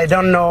hit. I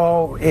don't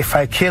know if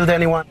I killed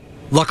anyone.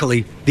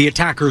 Luckily, the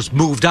attackers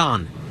moved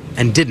on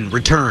and didn't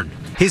return.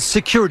 His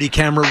security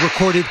camera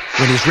recorded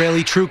when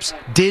Israeli troops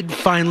did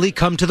finally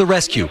come to the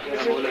rescue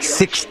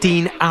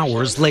 16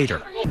 hours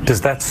later. Does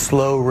that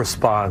slow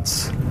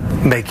response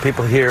make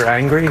people here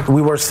angry?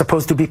 We were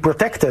supposed to be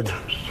protected,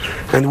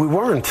 and we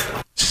weren't.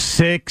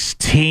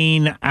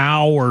 16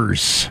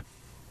 hours.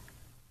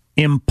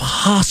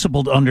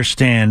 Impossible to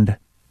understand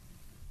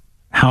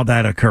how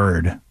that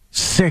occurred.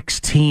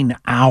 16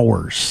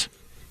 hours.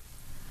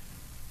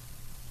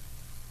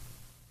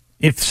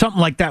 If something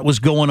like that was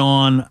going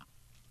on,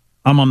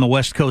 I'm on the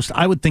West Coast,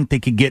 I would think they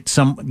could get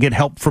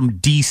help from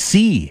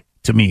D.C.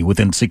 to me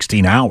within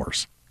 16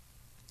 hours.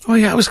 Oh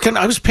yeah, I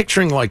was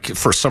picturing, like,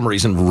 for some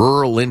reason,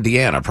 rural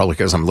Indiana, probably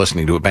because I'm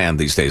listening to a band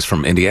these days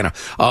from Indiana.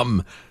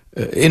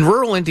 In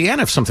rural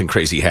Indiana, if something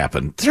crazy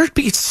happened, there'd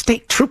be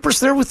state troopers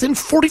there within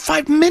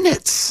 45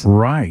 minutes.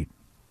 Right.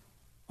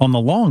 On the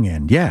long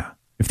end, yeah.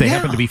 If they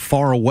happen to be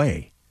far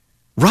away.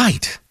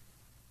 Right.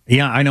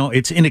 Yeah, I know.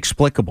 It's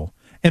inexplicable.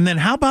 And then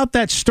how about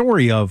that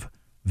story of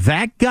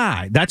that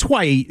guy? That's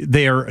why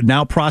they're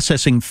now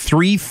processing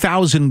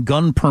 3,000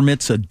 gun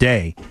permits a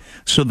day.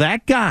 So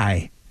that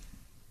guy,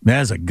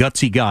 that's a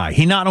gutsy guy.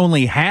 He not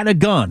only had a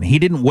gun, he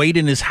didn't wait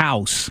in his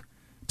house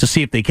to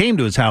see if they came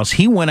to his house.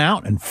 He went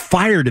out and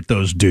fired at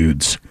those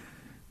dudes.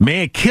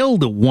 May have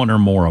killed one or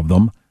more of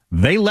them.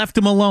 They left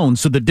him alone.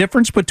 So the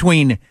difference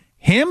between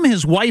him,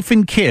 his wife,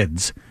 and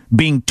kids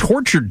being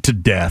tortured to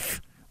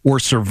death or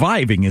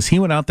surviving is he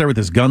went out there with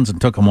his guns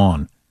and took them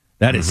on.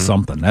 That is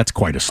something. That's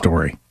quite a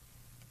story.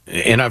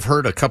 And I've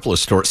heard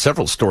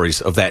several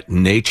stories of that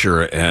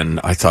nature, and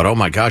I thought, oh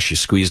my gosh, you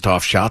squeezed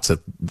off shots at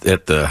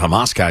the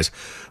Hamas guys.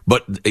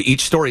 But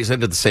each story has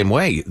ended the same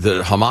way.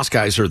 The Hamas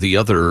guys or the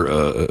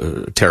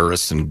other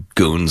terrorists and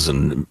goons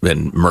and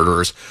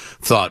murderers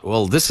thought,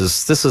 well, this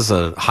is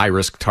a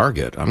high-risk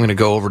target. I'm going to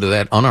go over to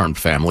that unarmed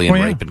family and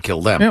rape and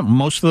kill them. Yeah,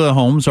 most of the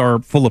homes are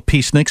full of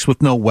peaceniks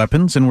with no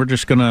weapons, and we're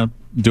just going to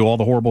do all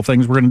the horrible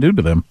things we're going to do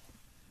to them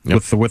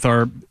with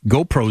our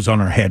GoPros on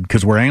our head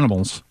because we're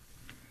animals.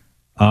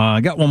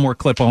 I got one more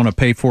clip I want to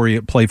play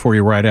for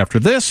you right after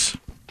this.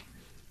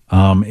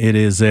 It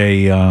is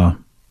a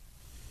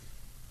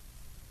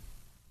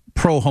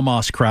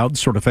pro-Hamas crowd,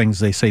 sort of things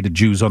they say to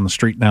Jews on the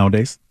street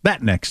nowadays.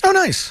 That next. Oh,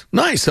 nice.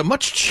 Nice. A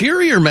much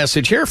cheerier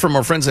message here from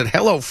our friends at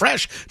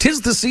HelloFresh.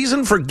 'Tis the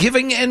season for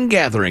giving and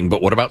gathering,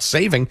 but what about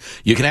saving?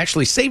 You can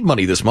actually save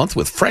money this month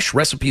with fresh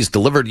recipes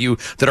delivered to you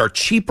that are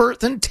cheaper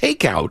than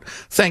takeout,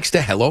 thanks to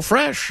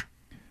HelloFresh.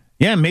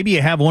 Yeah, maybe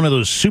you have one of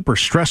those super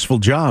stressful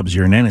jobs.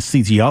 You're an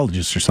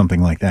anesthesiologist or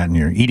something like that, and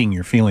you're eating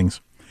your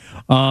feelings.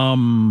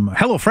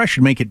 HelloFresh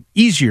should make it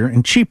easier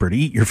and cheaper to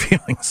eat your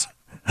feelings.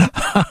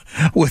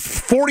 With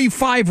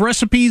 45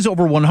 recipes,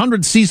 over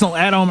 100 seasonal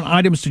add-on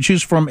items to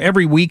choose from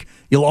every week,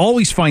 you'll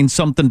always find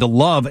something to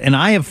love. And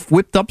I have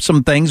whipped up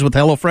some things with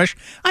HelloFresh.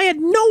 I had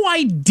no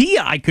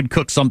idea I could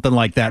cook something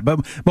like that.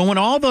 But when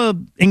all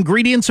the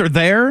ingredients are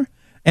there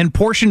and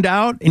portioned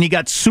out, and you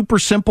got super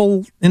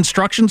simple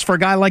instructions for a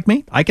guy like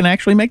me, I can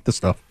actually make the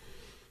stuff.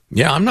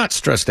 Yeah, I'm not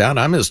stressed out.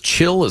 I'm as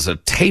chill as a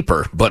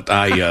taper, but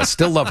I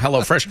still love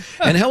HelloFresh.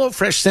 And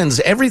HelloFresh sends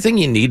everything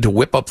you need to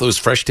whip up those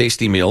fresh,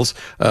 tasty meals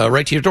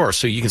right to your door,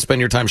 so you can spend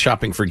your time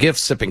shopping for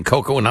gifts, sipping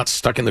cocoa, and not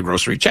stuck in the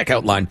grocery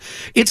checkout line.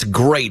 It's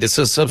great. It's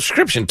a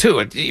subscription, too.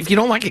 If you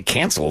don't like it,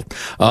 cancel.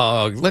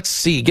 Let's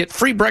see. Get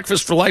free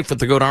breakfast for life with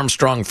the code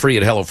Armstrong Free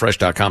at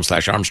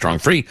HelloFresh.com/Armstrong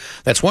Free.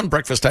 That's one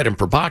breakfast item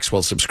per box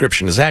while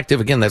subscription is active.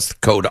 Again, that's the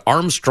code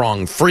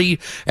Armstrong Free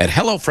at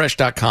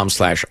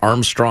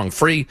HelloFresh.com/Armstrong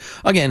Free.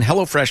 Again,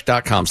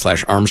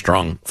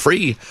 HelloFresh.com/Armstrong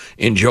Free.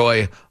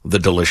 Enjoy the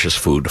delicious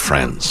food,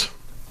 friends.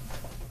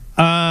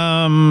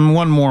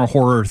 One more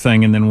horror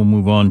thing, and then we'll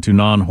move on to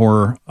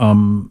non-horror.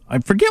 I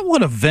forget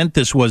what event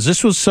this was.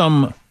 This was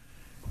some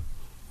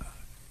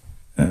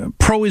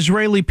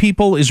pro-Israeli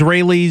people,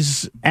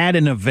 Israelis, at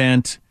an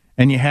event,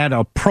 and you had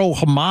a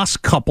pro-Hamas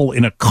couple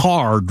in a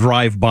car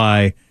drive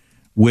by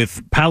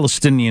with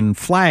Palestinian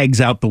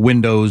flags out the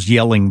windows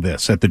yelling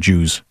this at the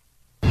Jews.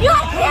 You're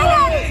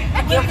killers!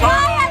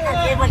 Occupiers!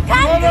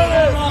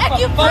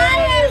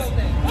 Occupiers!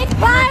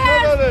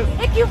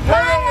 Occupiers!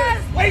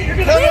 We will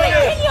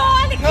kill you all,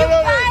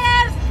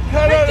 occupiers!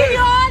 We'll kill you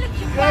all,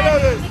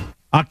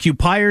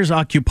 occupiers!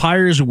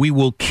 Occupiers, we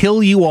will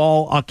kill you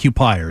all,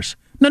 occupiers.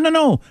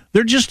 No.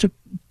 They're just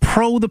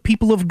pro the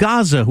people of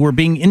Gaza who are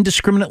being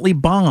indiscriminately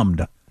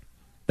bombed.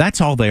 That's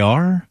all they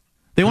are.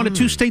 They want a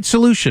two-state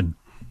solution.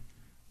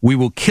 We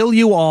will kill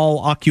you all,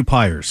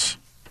 occupiers.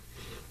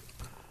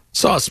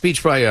 Saw a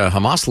speech by a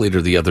Hamas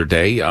leader the other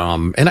day,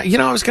 and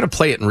I was going to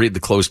play it and read the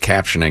closed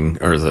captioning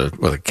or the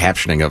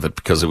captioning of it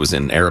because it was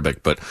in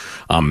Arabic. But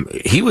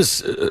he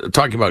was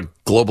talking about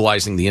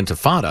globalizing the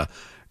Intifada,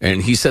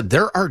 and he said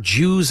there are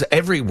Jews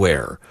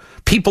everywhere.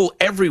 People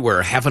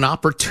everywhere have an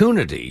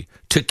opportunity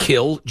to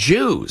kill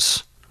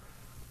Jews.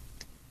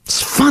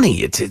 It's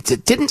funny.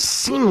 It didn't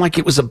seem like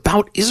it was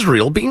about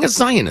Israel being a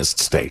Zionist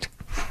state.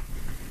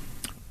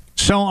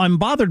 So I'm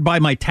bothered by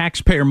my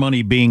taxpayer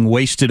money being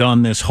wasted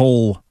on this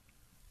whole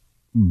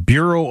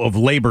Bureau of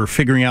Labor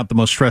figuring out the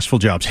most stressful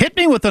jobs. Hit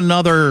me with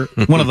another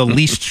one of the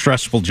least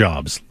stressful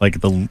jobs, like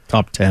the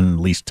top 10,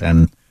 least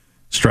 10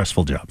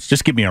 stressful jobs.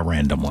 Just give me a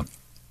random one.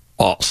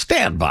 Oh,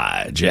 stand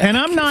by, Jack. And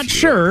I'm not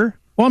sure,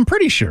 well, I'm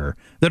pretty sure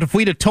that if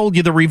we'd have told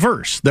you the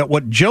reverse, that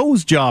what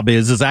Joe's job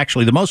is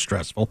actually the most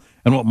stressful,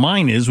 and what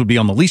mine would be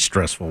on the least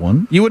stressful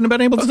one, you wouldn't have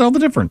been able to tell the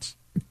difference.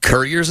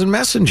 Couriers and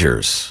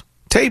messengers,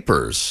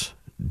 tapers,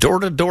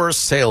 door-to-door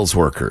sales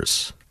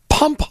workers,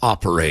 pump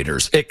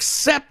operators,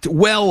 except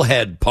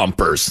wellhead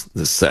pumpers,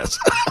 this says.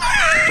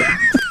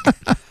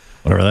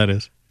 Whatever that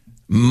is.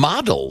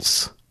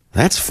 Models.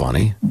 That's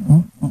funny.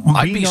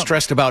 I'd be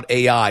stressed about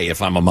AI if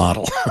I'm a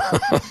model.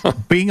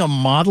 Being a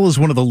model is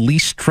one of the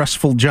least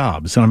stressful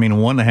jobs. I mean,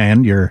 on one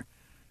hand, you're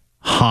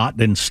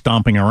hot and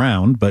stomping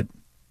around, but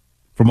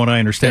from what I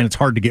understand, it's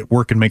hard to get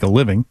work and make a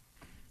living.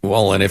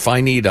 Well, and if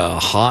I need a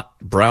hot,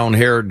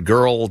 brown-haired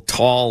girl,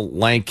 tall,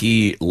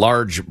 lanky,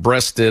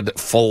 large-breasted,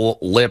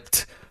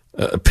 full-lipped,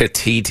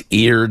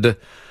 petite-eared,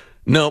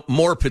 no,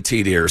 more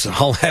petite ears,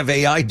 I'll have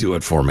AI do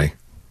it for me.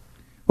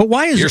 But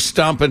why is your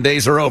stomping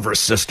days are over,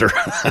 sister?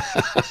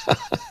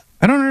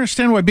 I don't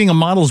understand why being a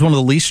model is one of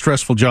the least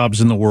stressful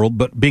jobs in the world,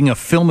 but being a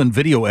film and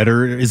video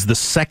editor is the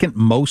second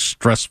most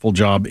stressful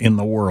job in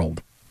the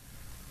world.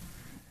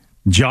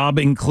 Job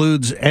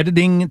includes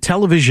editing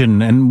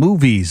television and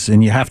movies,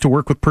 and you have to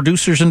work with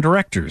producers and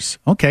directors.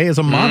 Okay, as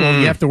a model,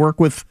 you have to work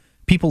with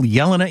people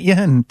yelling at you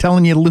and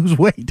telling you to lose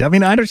weight. I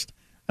mean, I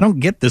don't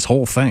get this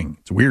whole thing.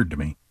 It's weird to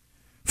me.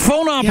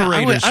 Phone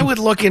operators. I would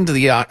look into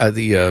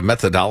the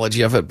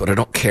methodology of it, but I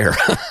don't care.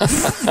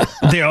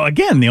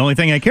 Again, the only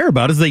thing I care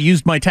about is they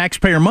used my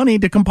taxpayer money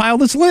to compile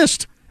this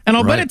list. And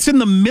I'll bet it's in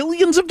the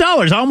millions of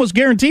dollars. I almost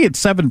guarantee it's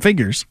 7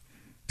 figures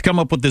to come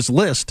up with this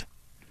list.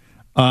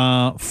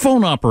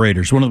 Phone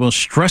operators, one of the most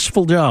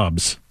stressful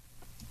jobs.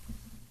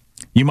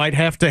 You might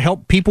have to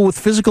help people with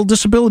physical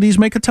disabilities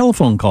make a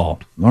telephone call.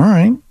 All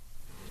right.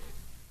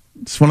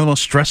 It's one of the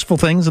most stressful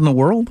things in the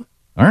world.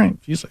 All right.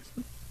 If you say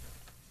so.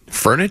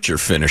 Furniture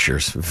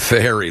finishers,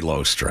 very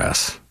low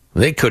stress.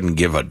 They couldn't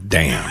give a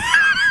damn.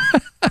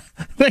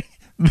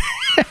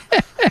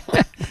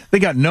 They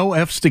got no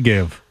F's to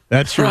give.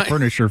 That's your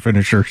furniture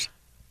finishers.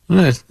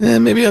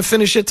 Maybe I'll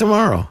finish it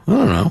tomorrow. I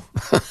don't know.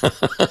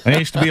 I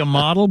used to be a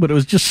model, but it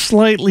was just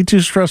slightly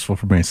too stressful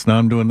for me, so now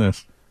I'm doing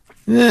this.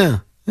 Yeah,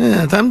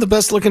 I'm the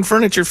best-looking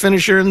furniture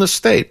finisher in the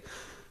state.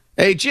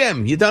 Hey,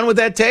 Jim, you done with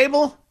that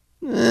table?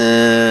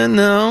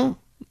 No.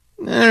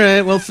 All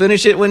right, well,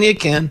 finish it when you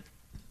can.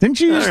 Didn't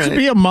you used to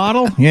be a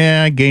model?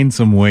 Yeah, I gained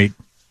some weight.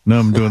 Now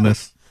I'm doing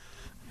this.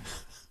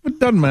 It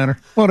doesn't matter.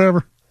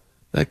 Whatever.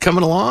 That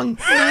coming along?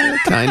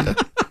 Kind of.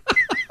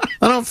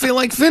 I don't feel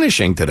like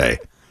finishing today.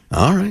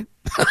 All right.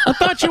 I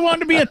thought you wanted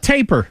to be a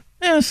taper.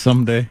 Yeah,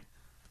 someday.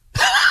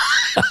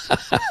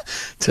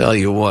 Tell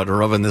you what,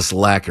 rubbing this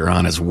lacquer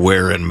on is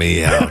wearing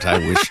me out. I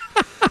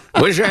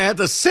wish I had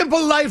the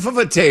simple life of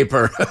a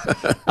taper.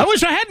 I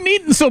wish I hadn't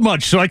eaten so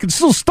much so I could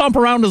still stomp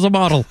around as a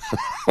model.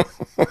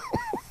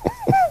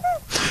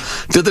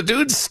 Do the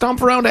dudes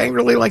stomp around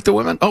angrily like the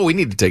women? Oh, we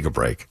need to take a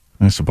break.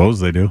 I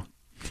suppose they do.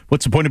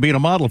 What's the point of being a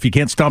model if you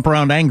can't stomp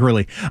around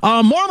angrily?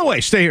 More on the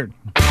way. Stay here.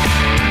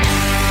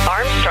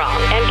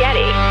 Armstrong and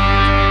Getty.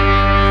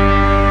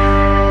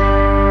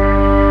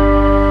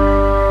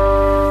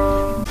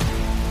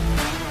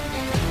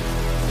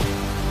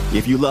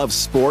 If you love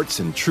sports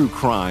and true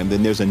crime,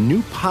 then there's a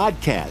new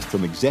podcast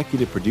from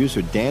executive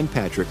producer Dan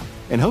Patrick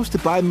and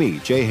hosted by me,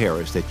 Jay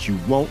Harris, that you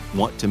won't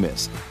want to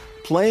miss.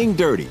 Playing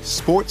Dirty: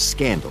 Sports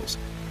Scandals.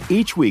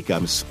 Each week,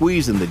 I'm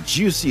squeezing the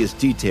juiciest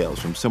details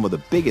from some of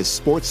the biggest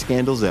sports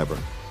scandals ever.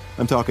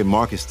 I'm talking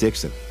Marcus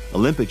Dixon,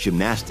 Olympic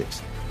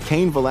gymnastics,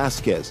 Cain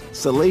Velasquez,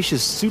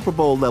 salacious Super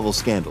Bowl-level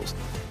scandals.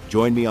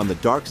 Join me on the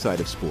dark side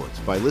of sports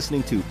by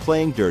listening to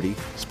Playing Dirty: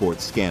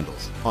 Sports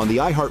Scandals on the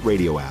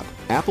iHeartRadio app,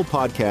 Apple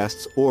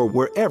Podcasts, or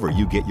wherever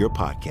you get your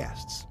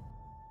podcasts.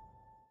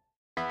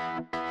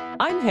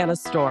 I'm Hannah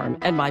Storm,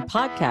 and my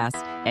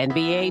podcast,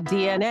 NBA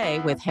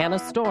DNA with Hannah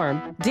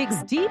Storm,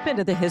 digs deep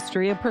into the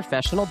history of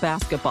professional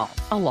basketball,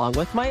 along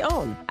with my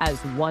own, as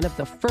one of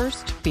the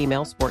first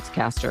female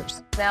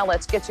sportscasters. Now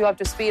let's get you up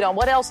to speed on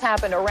what else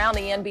happened around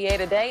the NBA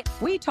today.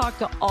 We talked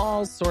to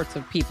all sorts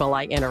of people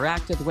I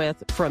interacted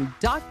with, from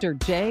Dr.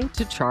 J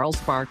to Charles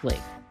Barkley,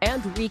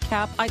 and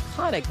recap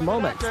iconic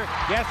moments.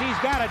 Yes, he's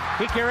got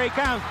it. Here he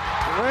comes.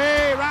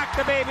 Way rock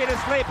the baby to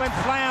sleep and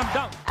slam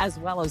dunk. As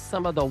well as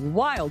some of the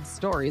wild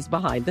stories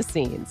behind the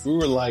scenes. We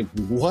were like,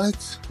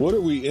 what? What are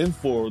we in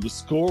for? The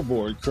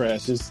scoreboard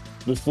crashes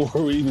before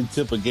we even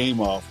tip a game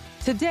off.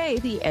 Today,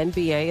 the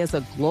NBA is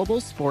a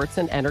global sports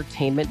and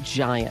entertainment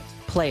giant.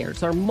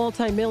 Players are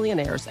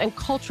multimillionaires and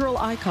cultural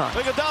icons.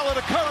 Iguodala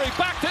to Curry,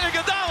 back to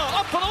Iguodala,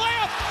 up for the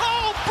layup.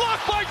 Oh,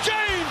 blocked by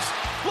James.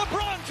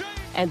 LeBron James.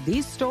 And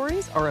these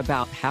stories are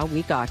about how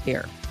we got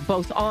here,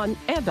 both on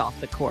and off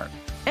the court.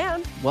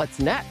 And what's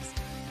next?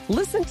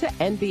 Listen to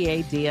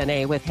NBA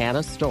DNA with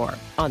Hannah Storm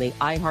on the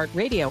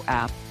iHeartRadio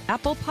app,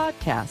 Apple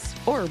Podcasts,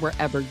 or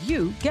wherever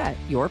you get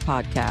your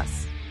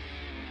podcasts.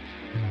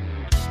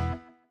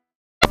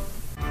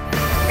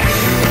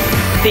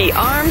 The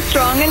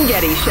Armstrong and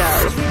Getty Show.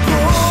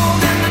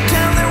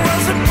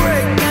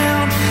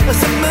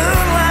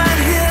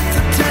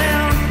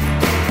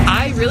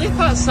 I really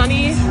thought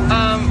Sunny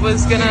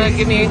was going to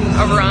give me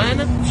a run,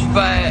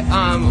 but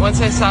once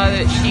I saw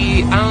that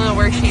I don't know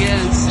where she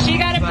is. She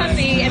got a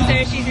puppy, and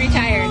so she's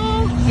retired.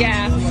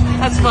 Yeah.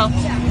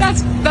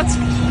 That's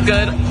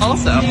good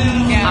also.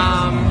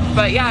 Yeah.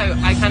 But yeah,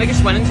 I kind of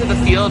just went into the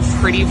field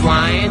pretty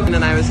blind, and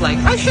then I was like,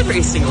 I should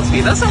race single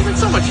speed. That sounds like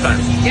so much fun.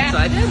 Yeah. So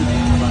I did.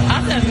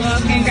 Awesome.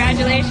 Well,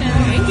 congratulations.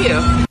 Thank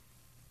you.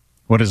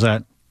 What is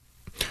that?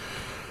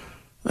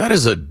 That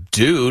is a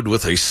dude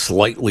with a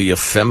slightly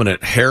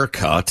effeminate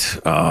haircut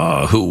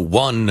who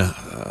won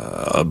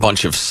a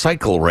bunch of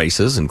cycle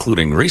races,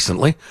 including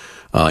recently,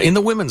 in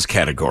the women's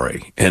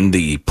category. And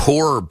the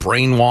poor,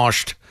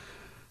 brainwashed,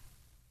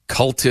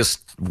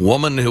 cultist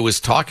woman who was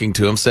talking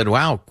to him said,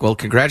 wow, well,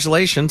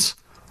 congratulations.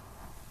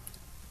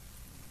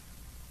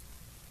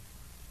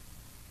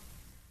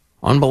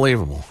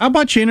 Unbelievable. How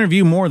about you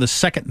interview more of the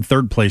second and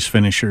third place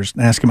finishers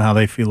and ask them how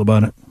they feel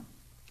about it?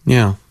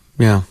 Yeah.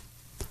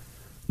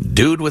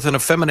 Dude with an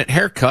effeminate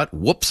haircut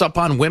whoops up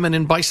on women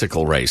in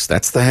bicycle race.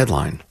 That's the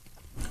headline.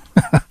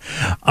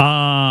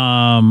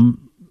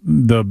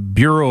 The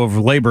Bureau of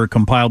Labor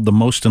compiled the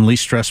most and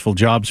least stressful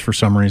jobs for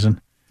some reason.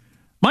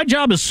 My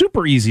job is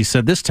super easy,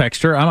 said this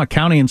texter. I'm a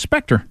county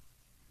inspector.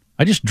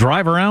 I just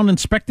drive around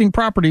inspecting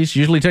properties.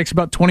 Usually takes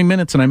about 20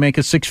 minutes, and I make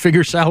a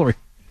six-figure salary.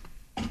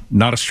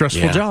 Not a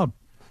stressful job.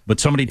 But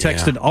somebody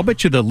texted, I'll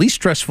bet you the least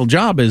stressful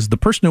job is the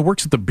person who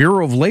works at the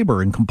Bureau of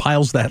Labor and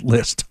compiles that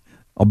list.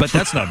 I'll bet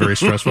that's not very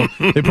stressful.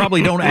 They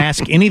probably don't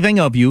ask anything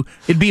of you.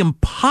 It'd be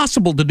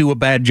impossible to do a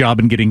bad job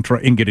and get in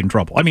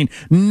trouble. I mean,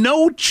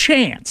 no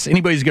chance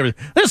anybody's going to.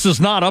 This is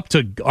not up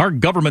to our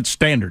government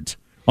standards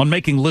on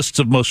making lists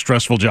of most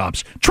stressful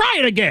jobs. Try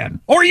it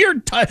again, or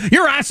your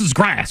ass is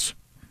grass.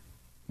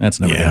 That's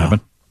never going to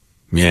happen.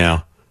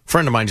 Yeah. A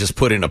friend of mine just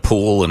put in a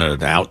pool in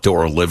an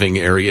outdoor living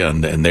area,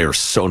 and they're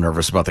so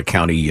nervous about the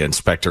county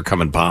inspector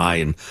coming by,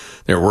 and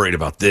they're worried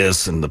about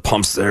this, and the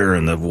pumps there,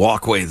 and the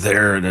walkway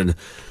there, and then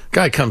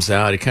guy comes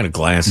out, he kind of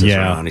glances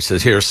around, he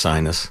says, here,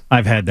 sign this.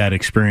 I've had that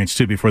experience,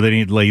 too, before. They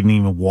didn't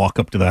even walk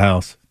up to the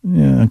house.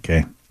 Yeah,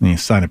 okay. And you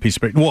sign a piece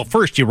of paper. Well,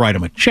 first you write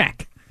them a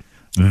check.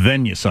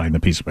 Then you sign the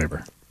piece of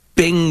paper.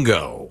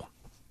 Bingo.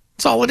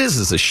 That's all it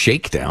is a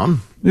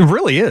shakedown. It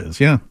really is,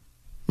 yeah.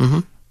 Mm-hmm.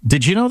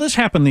 Did you know this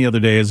happened the other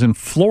day? Is in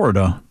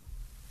Florida.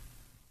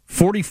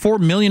 $44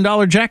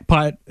 million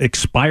jackpot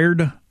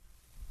expired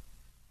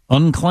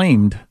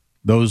unclaimed.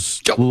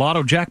 Those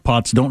lotto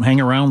jackpots don't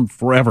hang around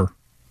forever.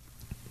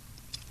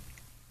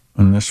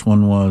 And this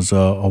one was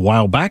a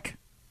while back,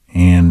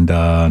 and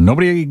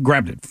nobody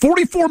grabbed it.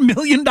 $44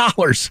 million.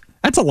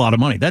 That's a lot of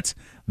money. That's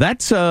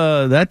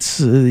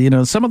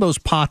some of those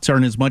pots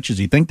aren't as much as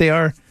you think they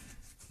are.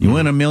 You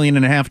win $1.5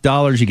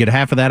 million, you get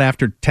half of that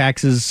after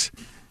taxes.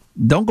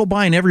 Don't go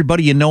buying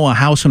everybody you know a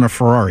house and a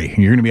Ferrari.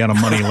 You're going to be out of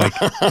money like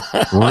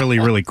really,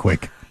 really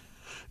quick.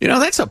 You know,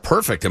 that's a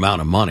perfect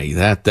amount of money.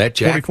 That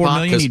jackpot. $44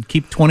 million, you'd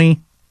keep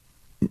 20.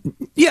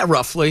 Yeah,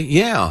 roughly.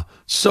 Yeah.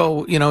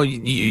 So,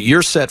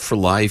 you're set for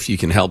life. You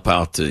can help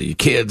out your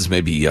kids,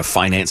 maybe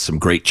finance some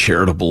great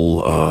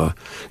charitable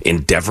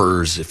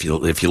endeavors if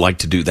you like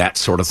to do that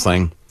sort of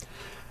thing.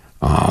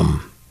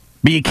 But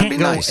you can't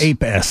go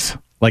ape-ass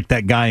like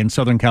that guy in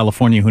Southern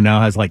California who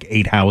now has like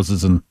 8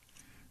 houses, and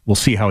we'll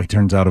see how he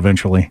turns out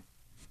eventually.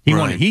 He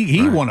won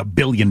 $1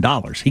 billion.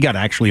 He got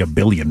actually $1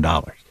 billion.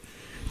 It'd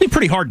be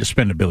pretty hard to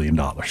spend $1 billion.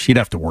 You'd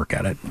have to work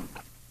at it.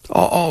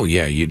 Oh,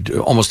 yeah, you'd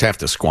almost have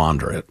to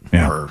squander it,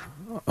 or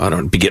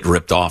get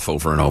ripped off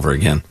over and over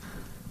again.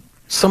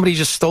 Somebody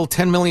just stole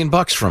 $10 million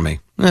from me.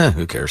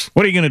 Who cares?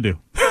 What are you going to do?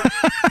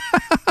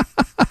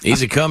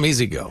 Easy come,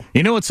 easy go.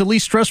 You know, it's the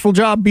least stressful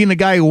job, being the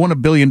guy who won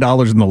 $1 billion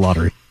in the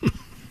lottery.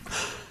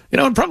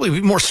 It'd probably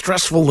be more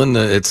stressful than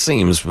it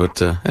seems,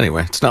 but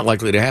anyway, it's not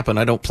likely to happen.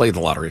 I don't play the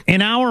lottery.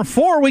 In Hour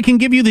 4, we can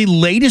give you the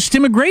latest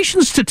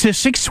immigration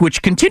statistics,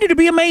 which continue to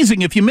be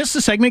amazing. If you missed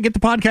the segment, get the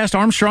podcast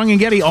Armstrong and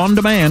Getty on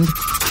demand.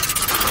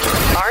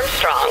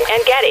 Armstrong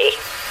and Getty.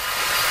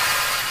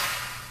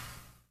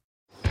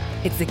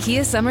 It's the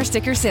Kia Summer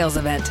Sticker Sales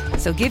Event,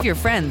 so give your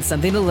friends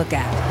something to look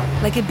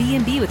at, like a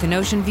B&B with an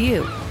ocean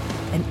view,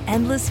 an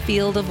endless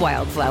field of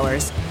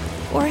wildflowers,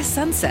 or a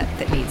sunset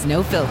that needs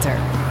no filter.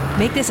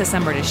 Make this a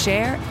summer to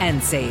share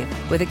and save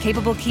with a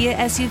capable Kia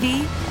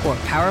SUV or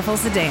powerful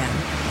sedan.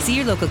 See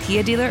your local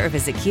Kia dealer or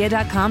visit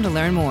kia.com to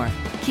learn more.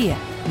 Kia,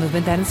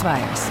 movement that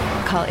inspires.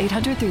 Call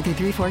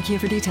 800-3334-KIA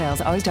for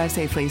details. Always drive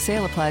safely.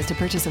 Sale applies to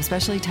purchase of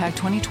specially tagged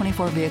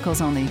 2024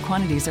 vehicles only.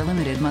 Quantities are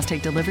limited. Must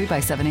take delivery by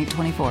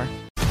 7/8/24.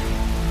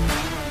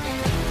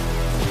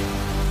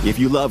 If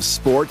you love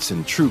sports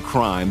and true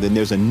crime, then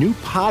there's a new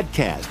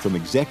podcast from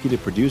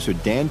executive producer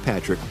Dan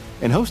Patrick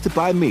and hosted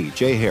by me,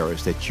 Jay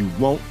Harris, that you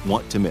won't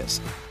want to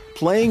miss.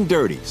 Playing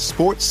Dirty: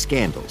 Sports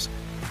Scandals.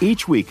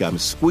 Each week, I'm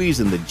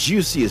squeezing the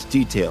juiciest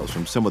details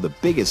from some of the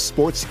biggest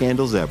sports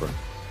scandals ever.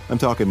 I'm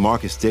talking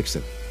Marcus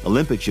Dixon,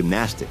 Olympic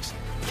gymnastics,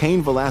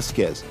 Cain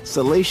Velasquez,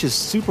 salacious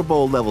Super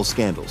Bowl-level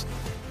scandals.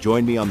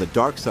 Join me on the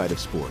dark side of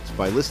sports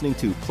by listening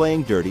to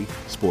Playing Dirty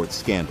Sports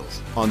Scandals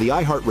on the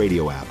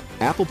iHeartRadio app,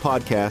 Apple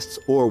Podcasts,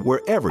 or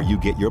wherever you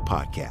get your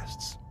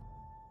podcasts.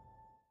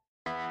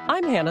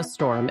 I'm Hannah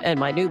Storm, and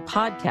my new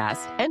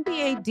podcast,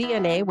 NBA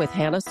DNA with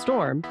Hannah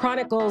Storm,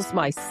 chronicles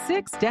my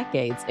 6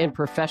 decades in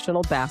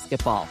professional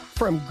basketball.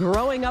 From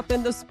growing up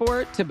in the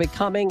sport to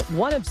becoming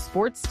one of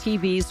sports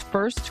TV's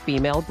first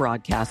female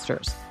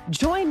broadcasters.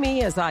 Join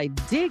me as I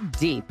dig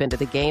deep into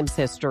the game's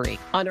history,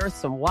 unearth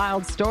some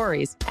wild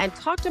stories, and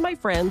talk to my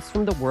friends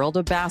from the world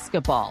of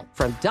basketball,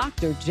 from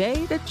Dr.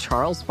 J to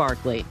Charles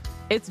Barkley.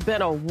 It's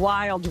been a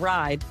wild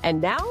ride, and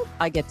now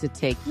I get to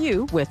take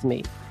you with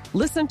me.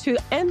 Listen to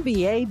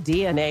NBA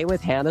DNA with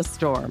Hannah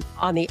Storm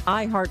on the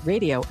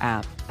iHeartRadio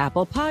app,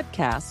 Apple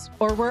Podcasts,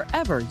 or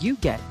wherever you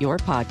get your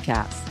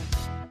podcasts.